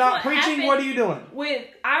 If you're not preaching, what are you doing?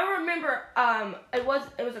 I remember it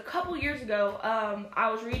was a couple years ago,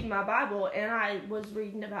 I was reading my Bible and I was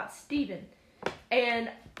reading about Stephen. And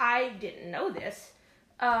I didn't know this.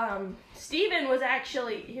 Stephen was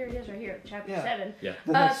actually, here it is right here, chapter 7.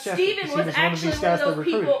 Yeah. Stephen was actually one of those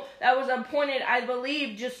people that was appointed, I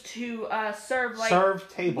believe, just to serve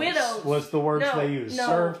tables widows. Was the words they used.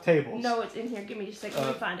 Serve tables. No, it's in here. Give me just a second.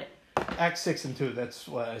 Let me find it. Acts 6 and 2, that's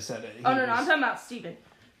what I said. No, I'm talking about Stephen.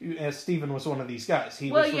 Stephen was one of these guys.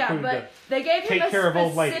 He was recruited to they gave him take care of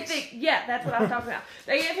old ladies. Yeah, that's what I'm talking about.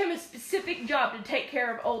 They gave him a specific job to take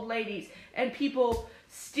care of old ladies, and people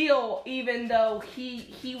still, even though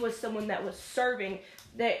he was someone that was serving,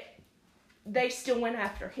 they still went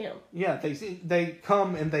after him. Yeah, they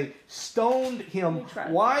come and they stoned him.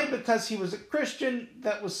 Why? Because he was a Christian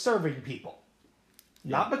that was serving people.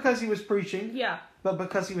 Yeah. Not because he was preaching. Yeah. But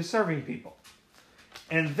because he was serving people.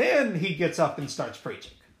 And then he gets up and starts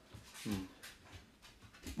preaching.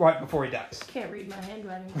 Right before he dies. Can't read my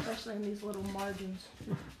handwriting, especially in these little margins.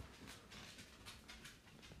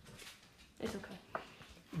 It's okay.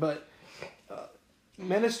 But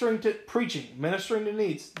ministering to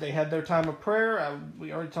needs. They had their time of prayer.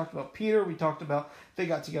 We already talked about Peter. We talked about they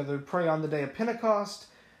got together to pray on the day of Pentecost.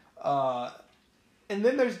 And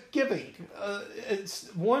then there's giving. It's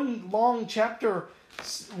one long chapter.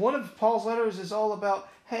 One of Paul's letters is all about,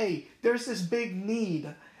 hey, there's this big need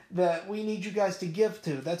that we need you guys to give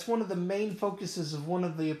to. That's one of the main focuses of one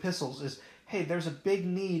of the epistles is, hey, there's a big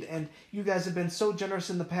need and you guys have been so generous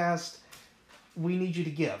in the past. We need you to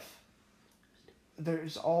give.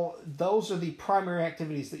 Those are the primary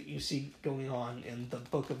activities that you see going on in the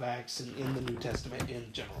book of Acts and in the New Testament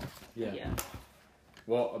in general. Yeah.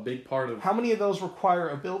 Well, a big part of... How many of those require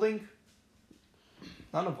a building?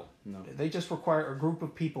 None of them. No. They just require a group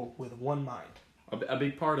of people with one mind. A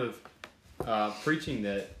big part of preaching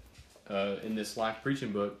that in this life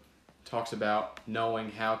preaching book talks about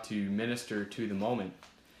knowing how to minister to the moment.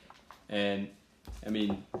 And, I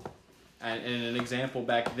mean... And an example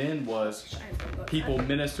back then was people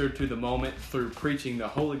ministered to the moment through preaching the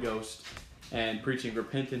Holy Ghost and preaching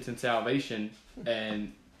repentance and salvation.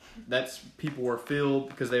 And that's people were filled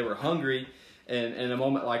because they were hungry. And in a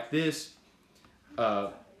moment like this,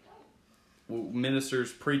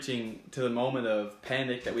 ministers preaching to the moment of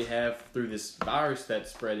panic that we have through this virus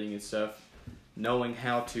that's spreading and stuff, knowing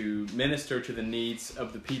how to minister to the needs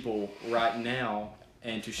of the people right now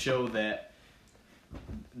and to show that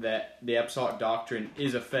the apostolic doctrine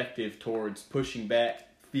is effective towards pushing back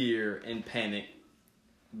fear and panic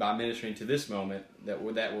by ministering to this moment that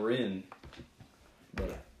we're in.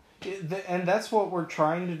 But, and that's what we're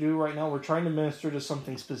trying to do right now. We're trying to minister to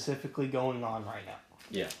something specifically going on right now.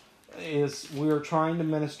 Yeah. is we're trying to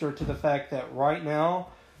minister to the fact that right now,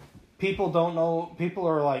 people don't know, people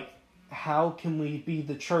are like, how can we be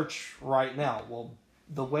the church right now? Well,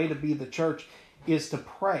 the way to be the church is to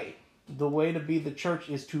pray. The way to be the church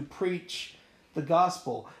is to preach the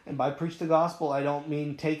gospel. And by preach the gospel, I don't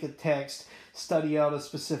mean take a text, study out a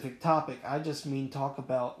specific topic. I just mean talk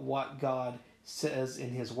about what God says in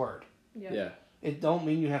His Word. Yeah. It don't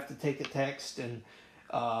mean you have to take a text and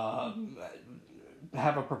have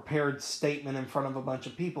a prepared statement in front of a bunch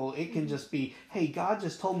of people. It can just be, hey, God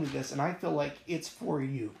just told me this, and I feel like it's for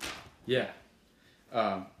you. Yeah.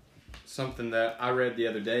 Something that I read the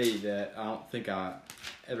other day that I don't think I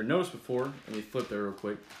ever noticed before. Let me flip there real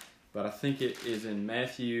quick. But I think it is in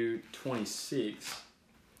Matthew 26.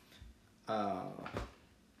 Let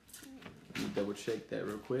me double check that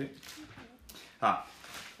real quick.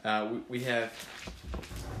 We have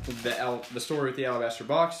the story with the alabaster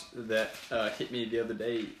box that hit me the other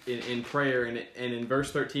day in prayer. And in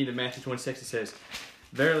verse 13 of Matthew 26 it says,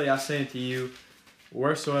 "Verily I say unto you,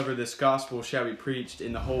 wheresoever this gospel shall be preached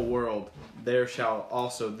in the whole world, there shall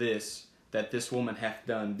also this, that this woman hath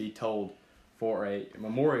done, be told for a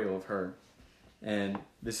memorial of her." And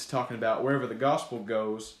this is talking about wherever the gospel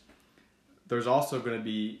goes, there's also going to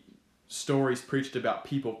be stories preached about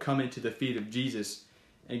people coming to the feet of Jesus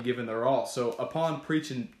and giving their all. So upon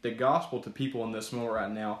preaching the gospel to people in this moment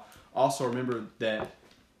right now, also remember that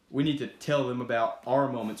we need to tell them about our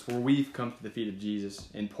moments where we've come to the feet of Jesus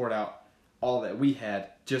and poured out all that we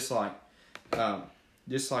had, just like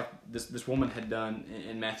this woman had done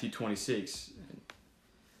in Matthew 26.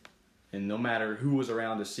 And no matter who was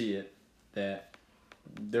around to see it, that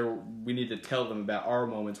we need to tell them about our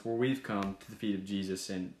moments where we've come to the feet of Jesus,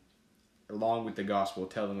 and along with the gospel,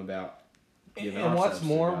 tell them about giving and ourselves what's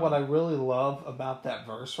more, to God. what I really love about that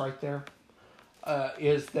verse right there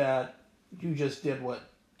is that you just did what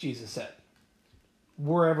Jesus said.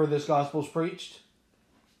 Wherever this gospel's preached,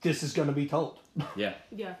 this is going to be told. Yeah.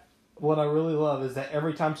 Yeah. What I really love is that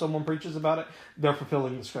every time someone preaches about it, they're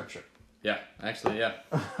fulfilling the scripture. Yeah, actually, yeah.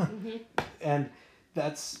 And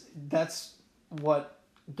that's what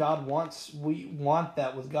God wants. We want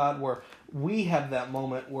that with God, where we have that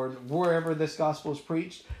moment where wherever this gospel is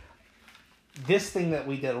preached, this thing that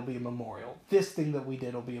we did will be a memorial. This thing that we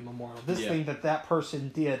did will be a memorial. This thing that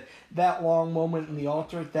person did, that long moment in the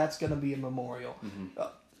altar, that's going to be a memorial.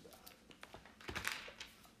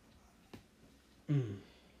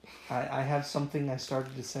 I have something I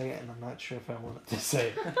started to say, and I'm not sure if I wanted to say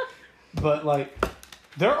it. But, like,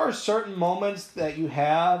 there are certain moments that you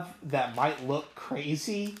have that might look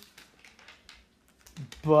crazy,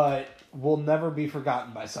 but will never be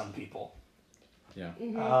forgotten by some people. Yeah.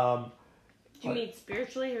 Do you mean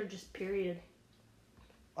spiritually or just period?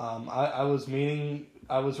 I was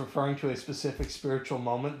referring to a specific spiritual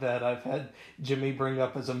moment that I've had Jimmy bring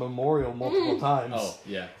up as a memorial multiple times. Oh,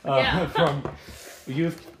 yeah. From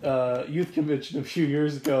youth convention a few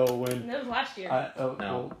years ago when... That was last year.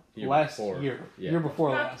 Year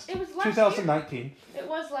before last. It was last 2019. year. It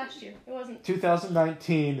was last year. It wasn't...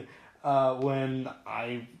 2019, when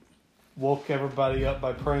I woke everybody up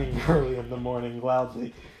by praying early in the morning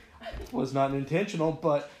loudly. It was not intentional,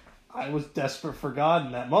 but I was desperate for God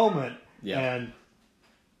in that moment. Yeah. And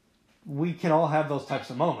we can all have those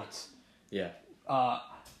types of moments. Yeah.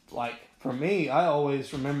 Like, for me, I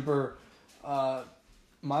always remember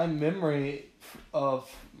my memory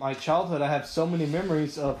of my childhood. I have so many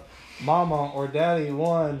memories of Mama or Daddy,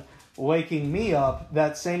 one, waking me up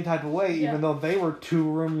that same type of way, even though they were 2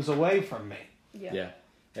 rooms away from me. Yeah.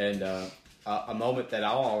 And a moment that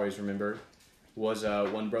I'll always remember was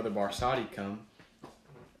when Brother Barsadi come.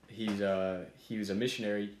 He was a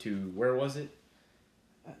missionary to, where was it?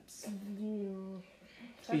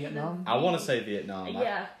 Vietnam? I want to say Vietnam.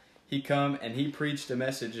 Yeah. He come and he preached a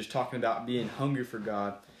message just talking about being hungry for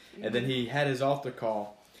God. And then he had his altar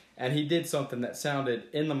call. And he did something that sounded,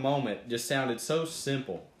 in the moment, just sounded so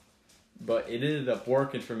simple. But it ended up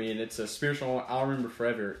working for me, and it's a spiritual one I'll remember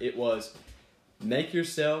forever. It was, make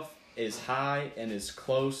yourself as high and as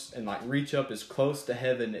close, and like reach up as close to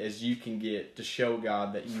heaven as you can get to show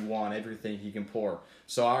God that you want everything He can pour.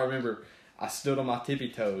 So I remember I stood on my tippy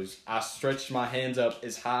toes. I stretched my hands up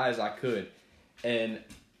as high as I could. And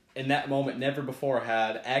in that moment, never before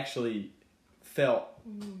had actually felt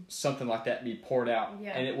something like that be poured out.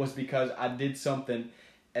 Yeah. And it was because I did something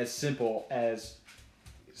as simple as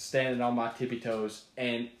standing on my tippy toes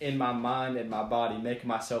and in my mind and my body making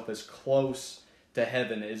myself as close to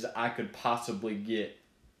heaven as I could possibly get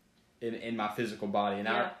in my physical body. And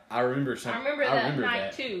I remember something. I remember that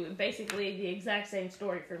night too. Basically the exact same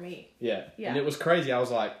story for me. Yeah. And it was crazy. I was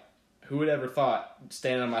like, who would ever thought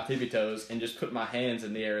standing on my tippy toes and just put my hands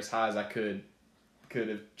in the air as high as I could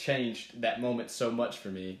have changed that moment so much for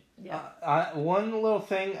me. Yeah. One little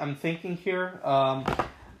thing I'm thinking here.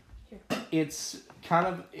 It's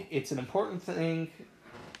an important thing,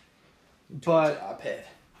 but iPad.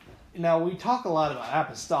 now we talk a lot about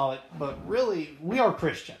apostolic, but really we are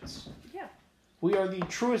Christians. Yeah. We are the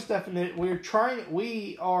truest definition. We are trying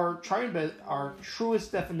to our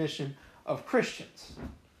truest definition of Christians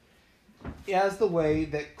as the way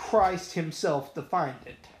that Christ Himself defined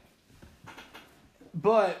it.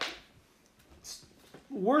 But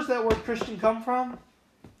where's that word Christian come from?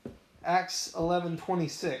 Acts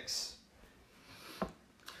 11:26.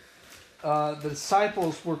 The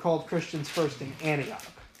disciples were called Christians first in Antioch.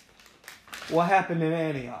 What happened in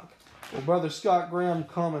Antioch? Well, Brother Scott Graham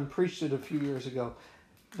come and preached it a few years ago.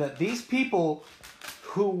 That these people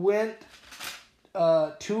who went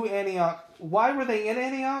to Antioch, why were they in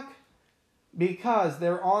Antioch? Because they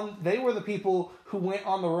were the people who went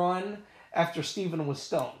on the run after Stephen was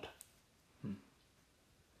stoned.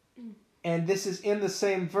 And this is in the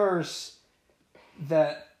same verse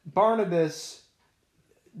that Barnabas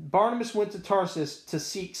went to Tarsus to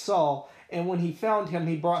seek Saul, and when he found him,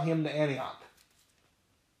 he brought him to Antioch.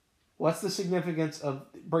 What's the significance of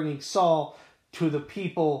bringing Saul to the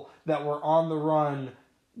people that were on the run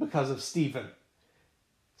because of Stephen?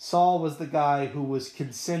 Saul was the guy who was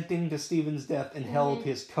consenting to Stephen's death and held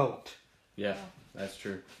his coat. Yeah, that's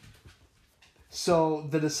true. So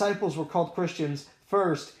the disciples were called Christians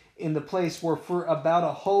first in the place where for about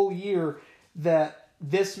a whole year that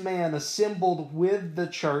this man assembled with the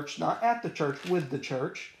church, not at the church, with the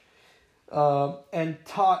church, and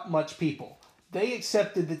taught much people. They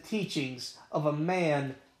accepted the teachings of a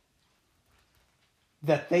man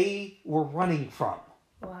that they were running from.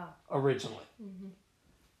 Wow. Originally. Mm-hmm.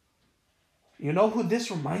 You know who this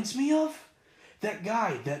reminds me of? That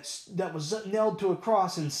guy that was nailed to a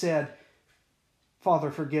cross and said,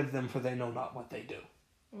 "Father, forgive them, for they know not what they do."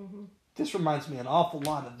 Mm-hmm. This reminds me an awful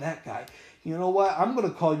lot of that guy. You know what? I'm going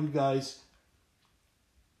to call you guys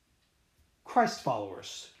Christ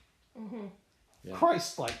followers. Mm-hmm. Yeah.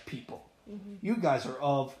 Christ-like people. Mm-hmm. You guys are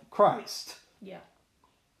of Christ. Yeah.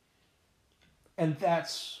 And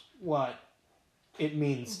that's what it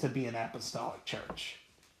means to be an apostolic church.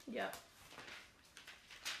 Yeah.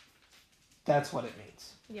 That's what it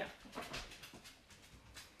means. Yeah.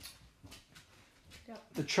 Yeah.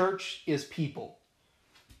 The church is people.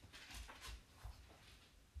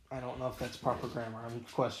 I don't know if that's proper grammar. I'm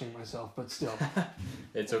questioning myself, but still.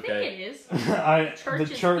 It's I okay. think it is.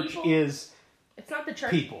 The church is It's not the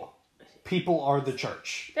church. people. People are the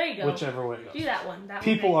church. There you go. Whichever way it goes. Do that one.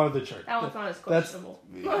 People one are the church. That one's not as questionable.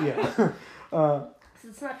 Yeah.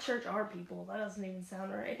 It's not church are people. That doesn't even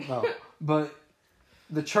sound right. No. But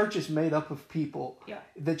the church is made up of people. Yeah.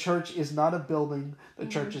 The church is not a building. The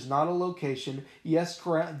church is not a location. Yes,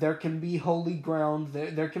 there can be holy ground.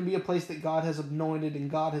 There can be a place that God has anointed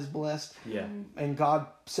and God has blessed. Yeah. And God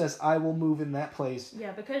says, "I will move in that place."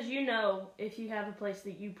 Yeah, because if you have a place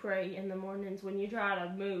that you pray in the mornings, when you try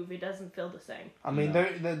to move, it doesn't feel the same. I mean,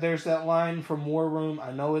 there's that line from War Room.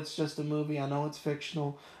 I know it's just a movie. I know it's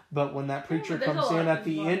fictional. But when that preacher comes in at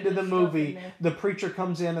the end of the movie, the preacher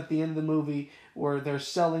comes in at the end of the movie where they're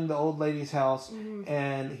selling the old lady's house,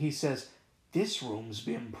 and he says, "This room's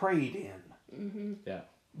been prayed in." Mm-hmm. Yeah.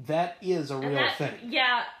 That is a real thing.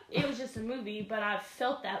 Yeah, it was just a movie, but I've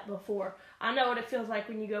felt that before. I know what it feels like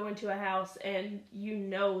when you go into a house and you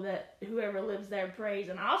know that whoever lives there prays.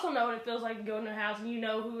 And I also know what it feels like to go into a house and you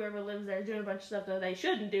know whoever lives there is doing a bunch of stuff that they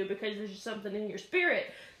shouldn't do because there's just something in your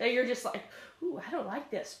spirit that you're just like, "Ooh, I don't like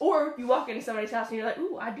this." Or you walk into somebody's house and you're like,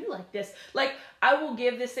 "Ooh, I do like this." Like, I will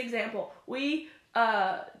give this example.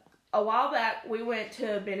 A while back, we went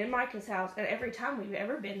to Ben and Micah's house, and every time we've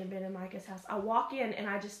ever been to Ben and Micah's house, I walk in and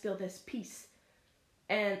I just feel this peace.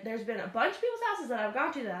 And there's been a bunch of people's houses that I've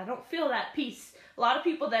gone to that I don't feel that peace. A lot of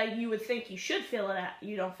people that you would think you should feel it at,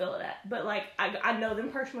 you don't feel it at. But, like, I know them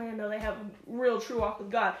personally. I know they have a real, true walk with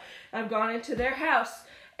God. I've gone into their house,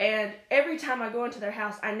 and every time I go into their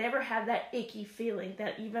house, I never have that icky feeling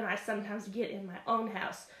that even I sometimes get in my own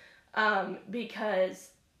house.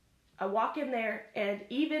 Because I walk in there, and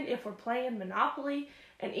even if we're playing Monopoly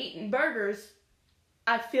and eating burgers,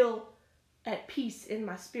 I feel at peace in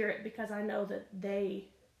my spirit because I know that they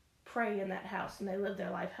pray in that house and they live their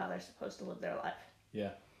life how they're supposed to live their life. Yeah.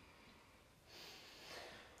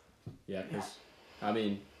 Yeah, because, I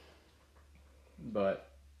mean, but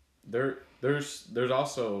there's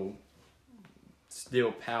also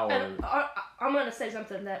still power. And I'm going to say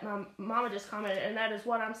something that my mama just commented, and that is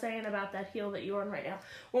what I'm saying about that hill that you're on right now.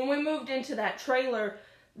 When we moved into that trailer,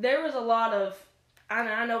 there was a lot of,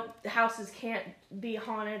 I know houses can't be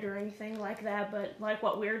haunted or anything like that, but like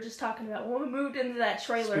what we were just talking about, when we moved into that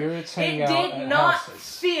trailer, Spirits it hang out did at not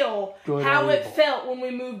houses. feel Good how or it evil. felt when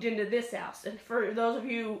we moved into this house. And for those of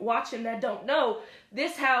you watching that don't know,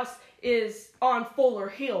 this house is on Fuller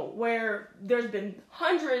Hill, where there's been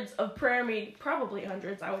hundreds of prayer meetings, probably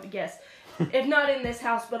hundreds, I would guess, if not in this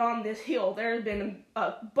house, but on this hill. There have been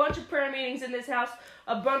a bunch of prayer meetings in this house,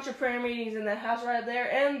 a bunch of prayer meetings in that house right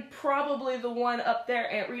there, and probably the one up there,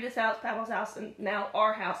 Aunt Rita's house, Papa's house, and now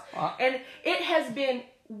our house. And it has been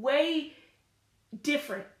way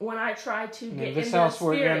different when I try to get into this house the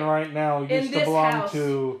we're spirit. in right now In used to this belong house.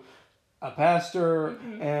 to a pastor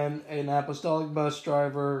and an apostolic bus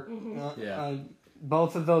driver.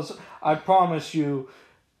 Both of those, I promise you,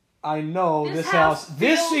 I know This this house house,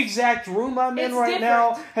 this feels- exact room I'm in it's right different.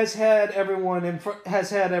 now has had everyone in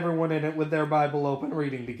it with their Bible open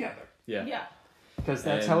reading together. Yeah. Because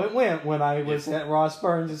that's And- how it went when I was at Ross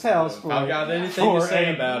Burns' house If I've got anything to for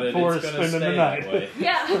say about it, for it's going to spending stay the that night. way.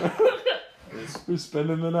 Yeah. Who's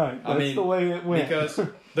spending the night? That's the way it went. Because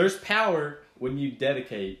there's power when you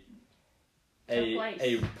dedicate A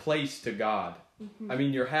a place to God. I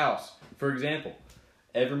mean, your house. For example,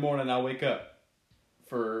 every morning I wake up.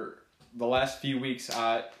 For the last few weeks,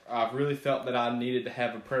 I've really felt that I needed to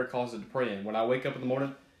have a prayer closet to pray in. When I wake up in the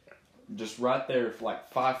morning, just right there,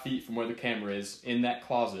 like 5 feet from where the camera is, in that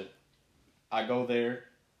closet, I go there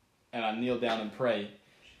and I kneel down and pray.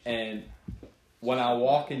 And when I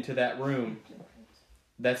walk into that room,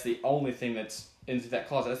 that's the only thing that's into that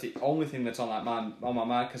closet. That's the only thing that's on my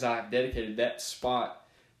mind because I have dedicated that spot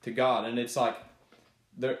to God. And it's like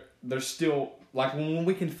there's still, like, when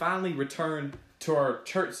we can finally return to our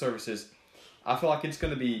church services, I feel like it's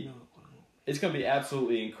going to be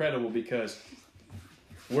absolutely incredible because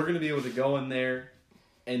we're going to be able to go in there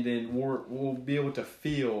and then we'll be able to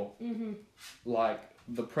feel like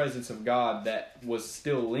the presence of God that was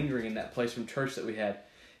still lingering in that place from church that we had.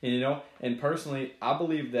 And, and personally, I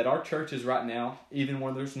believe that our churches right now, even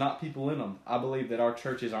when there's not people in them, I believe that our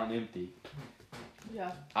churches aren't empty.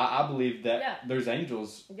 Yeah. I believe that there's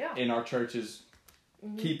angels in our churches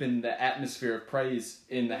keeping the atmosphere of praise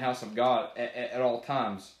in the house of God at all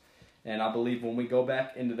times. And I believe when we go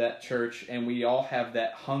back into that church and we all have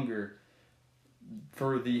that hunger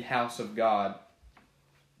for the house of God,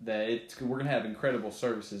 that we're going to have incredible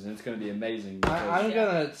services and it's going to be amazing. I'm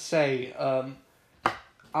going to say,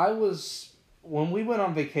 when we went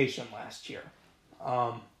on vacation last year,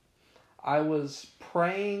 I was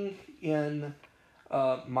praying in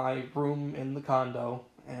my room in the condo,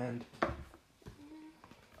 and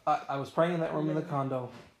I was praying in that room in the condo,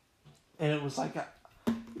 and it was like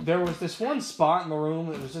there was this one spot in the room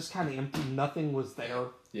that was just kind of empty. Nothing was there.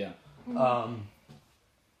 Yeah.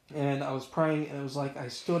 And I was praying, and it was like I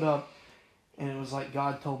stood up, and it was like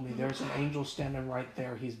God told me, there's an angel standing right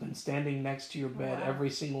there. He's been standing next to your bed every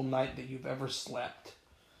single night that you've ever slept.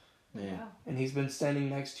 Yeah. Wow. And he's been standing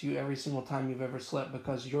next to you every single time you've ever slept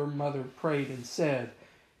because your mother prayed and said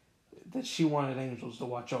that she wanted angels to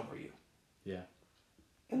watch over you. Yeah.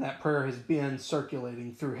 And that prayer has been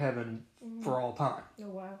circulating through heaven for all time. Oh,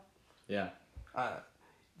 wow. Yeah.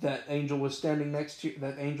 That angel was standing next to you,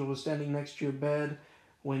 that angel was standing next to your bed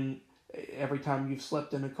when every time you've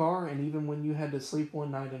slept in a car, and even when you had to sleep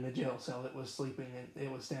one night in a jail cell, it was sleeping and it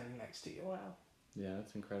was standing next to you. Wow. Yeah,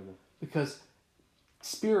 that's incredible. Because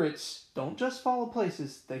spirits don't just follow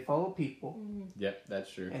places, they follow people. Yep,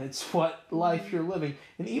 that's true. And it's what life you're living.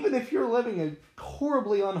 And even if you're living a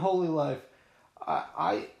horribly unholy life,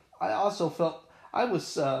 I also felt I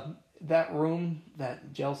was that room,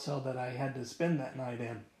 that jail cell that I had to spend that night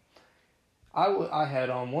in. I had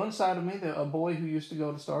on one side of me a boy who used to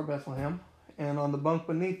go to Star Bethlehem, and on the bunk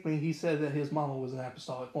beneath me, he said that his mama was an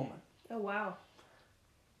apostolic woman. Oh, wow.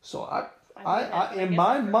 So I in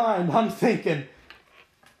my mind, I'm thinking,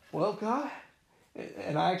 well, God,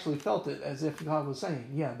 and I actually felt it as if God was saying,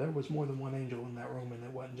 yeah, there was more than one angel in that room, and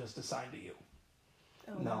it wasn't just assigned to you.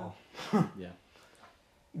 Oh, No. wow. Yeah.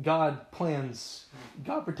 God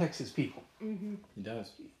protects his people. Mm-hmm. He does.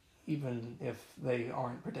 Even if they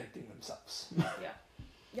aren't protecting themselves.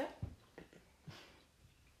 Yeah.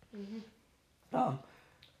 Mm-hmm.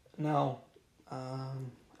 Now, I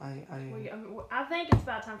think it's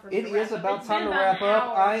about time for it to wrap is up. about It's time been to about wrap an up.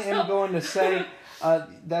 hour, I so- am going to say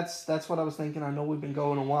that's what I was thinking. I know we've been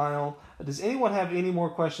going a while. Does anyone have any more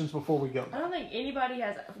questions before we go? I don't think anybody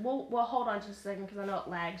has. Well, hold on just a second because I know it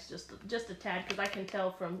lags just a tad because I can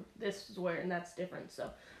tell from this is where and that's different. So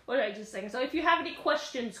wait just a second. So if you have any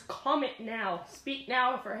questions, comment now, speak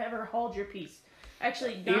now, or forever hold your peace.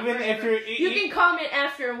 Actually, not Even right if now. you're you can comment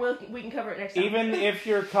after, and we can cover it next time. even if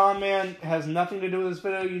your comment has nothing to do with this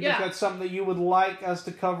video, you just Yeah. got something that you would like us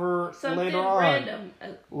to cover Something later on. random.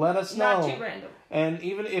 Let us know. Not too random. And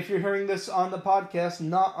even if you're hearing this on the podcast,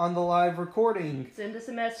 not on the live recording, Send us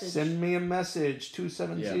a message. send me a message,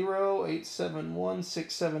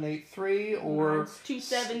 270-871-6783, or Mine's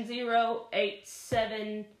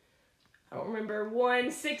 270-87. I don't remember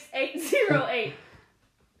 16808.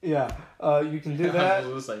 yeah, you can do that.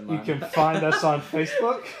 We'll say You mine. can find us on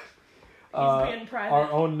Facebook. He's being private.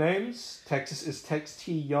 Our own names. Texas is Tex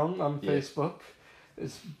T Young on Yeah. Facebook.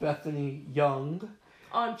 It's Bethany Young.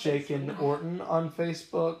 On Jake Facebook. and Orton on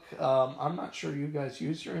Facebook. I'm not sure you guys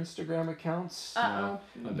use your Instagram accounts, Uh-oh. I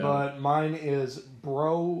don't. but mine is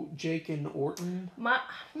Bro Jake and Orton. I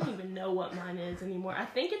don't even know what mine is anymore. I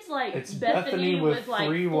think it's like It's Bethany, Bethany with like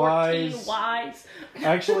 3 14 Ys. Ys.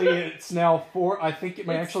 Actually, it's now 4. I think it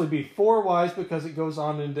may It's- actually be 4 Ys because it goes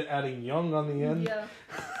on into adding Young on the end.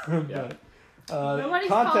 Yeah. But, Nobody's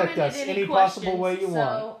contact commented us any questions, possible way you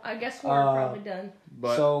want. So I guess we're probably done.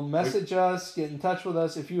 But So message us, get in touch with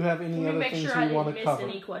us if you have any Let me other make things sure I you want didn't to miss cover.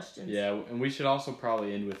 any questions. yeah, and we should also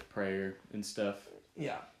probably end with prayer and stuff.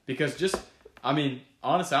 Yeah. Because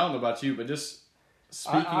honestly, I don't know about you, but just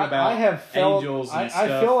speaking about I have felt, angels and I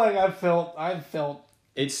stuff, feel like I've felt,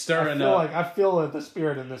 it's I stirring feel up. like I feel the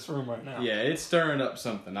spirit in this room right now. Yeah, it's stirring up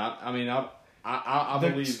something. I The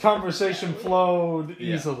believe. conversation flowed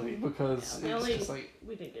Yeah. easily because We it's just like,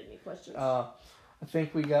 we didn't get any questions. I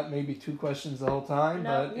think we got maybe 2 questions the whole time,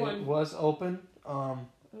 No, but one. it was open.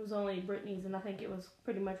 It was only Brittany's, and I think it was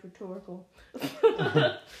pretty much rhetorical.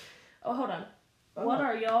 Oh, hold on. What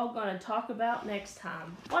are y'all going to talk about next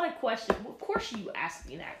time? What a question. Well, of course you asked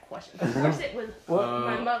me that question. Of course it was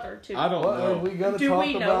my mother, too. I don't What are know. we going to Do talk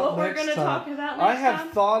we know about what we're next going to time? talk about next I have time?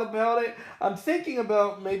 thought about it. I'm thinking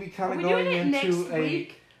about maybe kind Are of we going doing it into next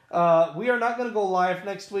week? we are not going to go live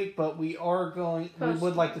next week, but we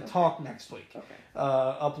would like to talk next week. Okay.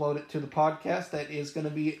 Upload it to the podcast. That is going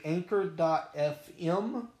to be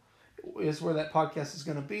anchor.fm is where that podcast is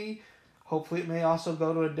going to be. Hopefully it may also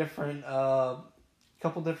go to a different,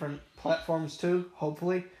 couple different platforms too,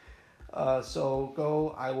 hopefully.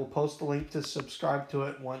 So I will post the link to subscribe to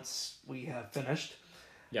it once we have finished.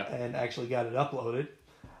 Yeah. And actually got it uploaded.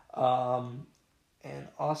 And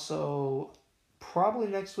also, probably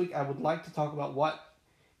next week I would like to talk about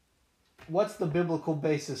what's the biblical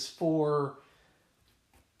basis for.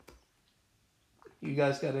 You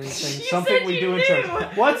guys got anything? You Something said we you do in knew. church.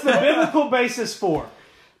 What's the biblical basis for?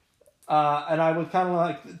 And I would kind of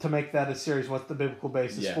like to make that a series. What's the biblical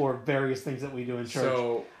basis Yeah. for various things that we do in church?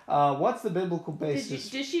 So What's the biblical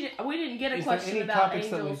basis? We didn't get a Is there question any about topics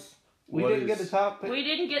that angels. we what didn't is- get a topic. We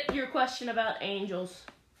didn't get your question about angels.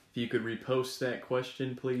 if you could repost that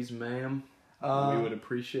question, please, ma'am, we would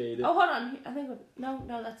appreciate it. Oh, hold on. I think no,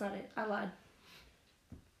 that's not it. I lied.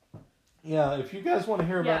 Yeah, if you guys want to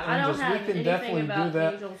hear about I angels, don't have we can anything definitely about do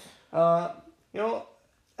that. angels.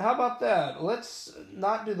 How about that? Let's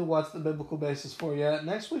not do the what's the biblical basis for yet.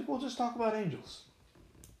 Next week we'll just talk about angels.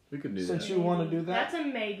 We could do Since that. you want to do that? That's a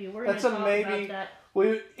maybe. We're That's gonna a talk maybe. about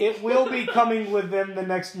that. It will be coming within the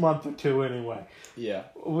next month or two anyway. Yeah.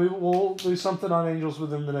 We will do something on angels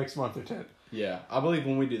within the next month or two. Yeah. I believe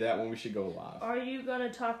when we do that one, we should go live. Are you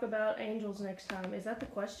gonna talk about angels next time? Is that the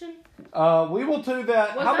question? We will do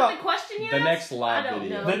that. Was How that about the question you the asked? next live I don't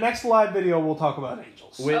video? know. the next live video? We'll talk about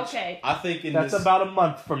angels. Which Okay. I think in That's this, about a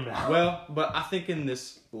month from now. well, but I think in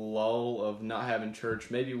this lull of not having church,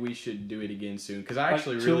 maybe we should do it again soon because I Like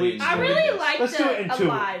actually 2 really weeks? I enjoyed really this. like Let's do it in 2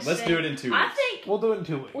 live weeks. Let's thing. do it in 2 I weeks. think We'll do it in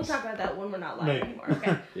 2 weeks. we'll talk about that when we're not live Maybe. anymore.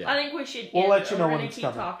 Okay. Yeah. I think we should. We'll end, let you or know we're when gonna it's keep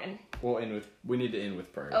coming. talking. We need to end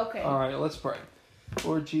with prayer. Okay. All right, let's pray.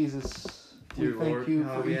 Lord Jesus, Dear we thank Lord, you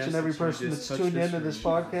God, for we each ask and every that you person just that's touch tuned this into this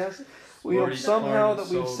room. podcast. We Lord, hope each somehow heart that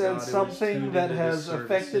and we've soul, said God, who is something tuned that into this has service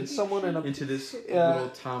affected and someone and into this little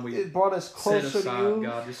time we it brought us set closer to aside, you.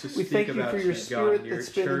 God, just to We speak thank you about for your God, spirit your that's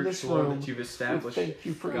been in church, this Lord, room. that you've We established. thank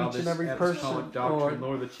you for God, each and this every apostolic person, doctrine,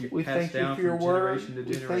 Lord. that you've We passed thank you down for your from word. generation to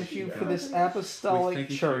We generation. thank you for God. this We apostolic thank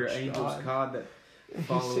you church, for your angels, God. God, that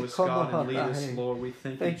follow us, God, and lead us, Lord. We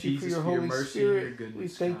thank you, Thank you for Jesus, your for your Holy mercy and your Spirit. goodness. We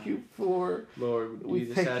thank God. you for Lord, we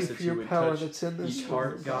just thank ask you that for you your would power touch that's in this each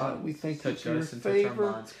heart, room, God. We thank you touch for your us and touch our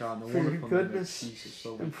favor, minds, God, in the for your wonderful name of goodness, Jesus.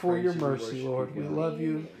 Lord, we and for praise your you, mercy, worship Lord. We God. love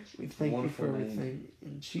you. We thank you Wonderful for name. everything.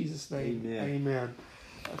 In Jesus' name, Amen. amen.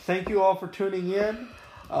 Thank you all for tuning in.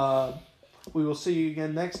 We will see you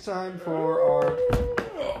again next time for our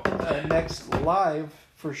next live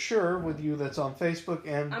for sure with you that's on Facebook,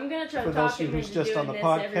 and I'm gonna try for to those talk of him you who's into just doing on the this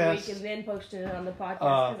podcast. every week and then posting it on the podcast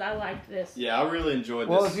because I liked this. Yeah, I really enjoyed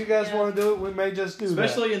this. Well, if you guys want to do it, we may just do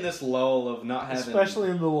especially in this lull of not having especially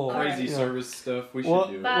in the lull. crazy Yeah. service stuff. We Well,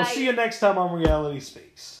 should do it. Bye. We'll see you next time on Reality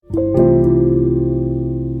Speaks.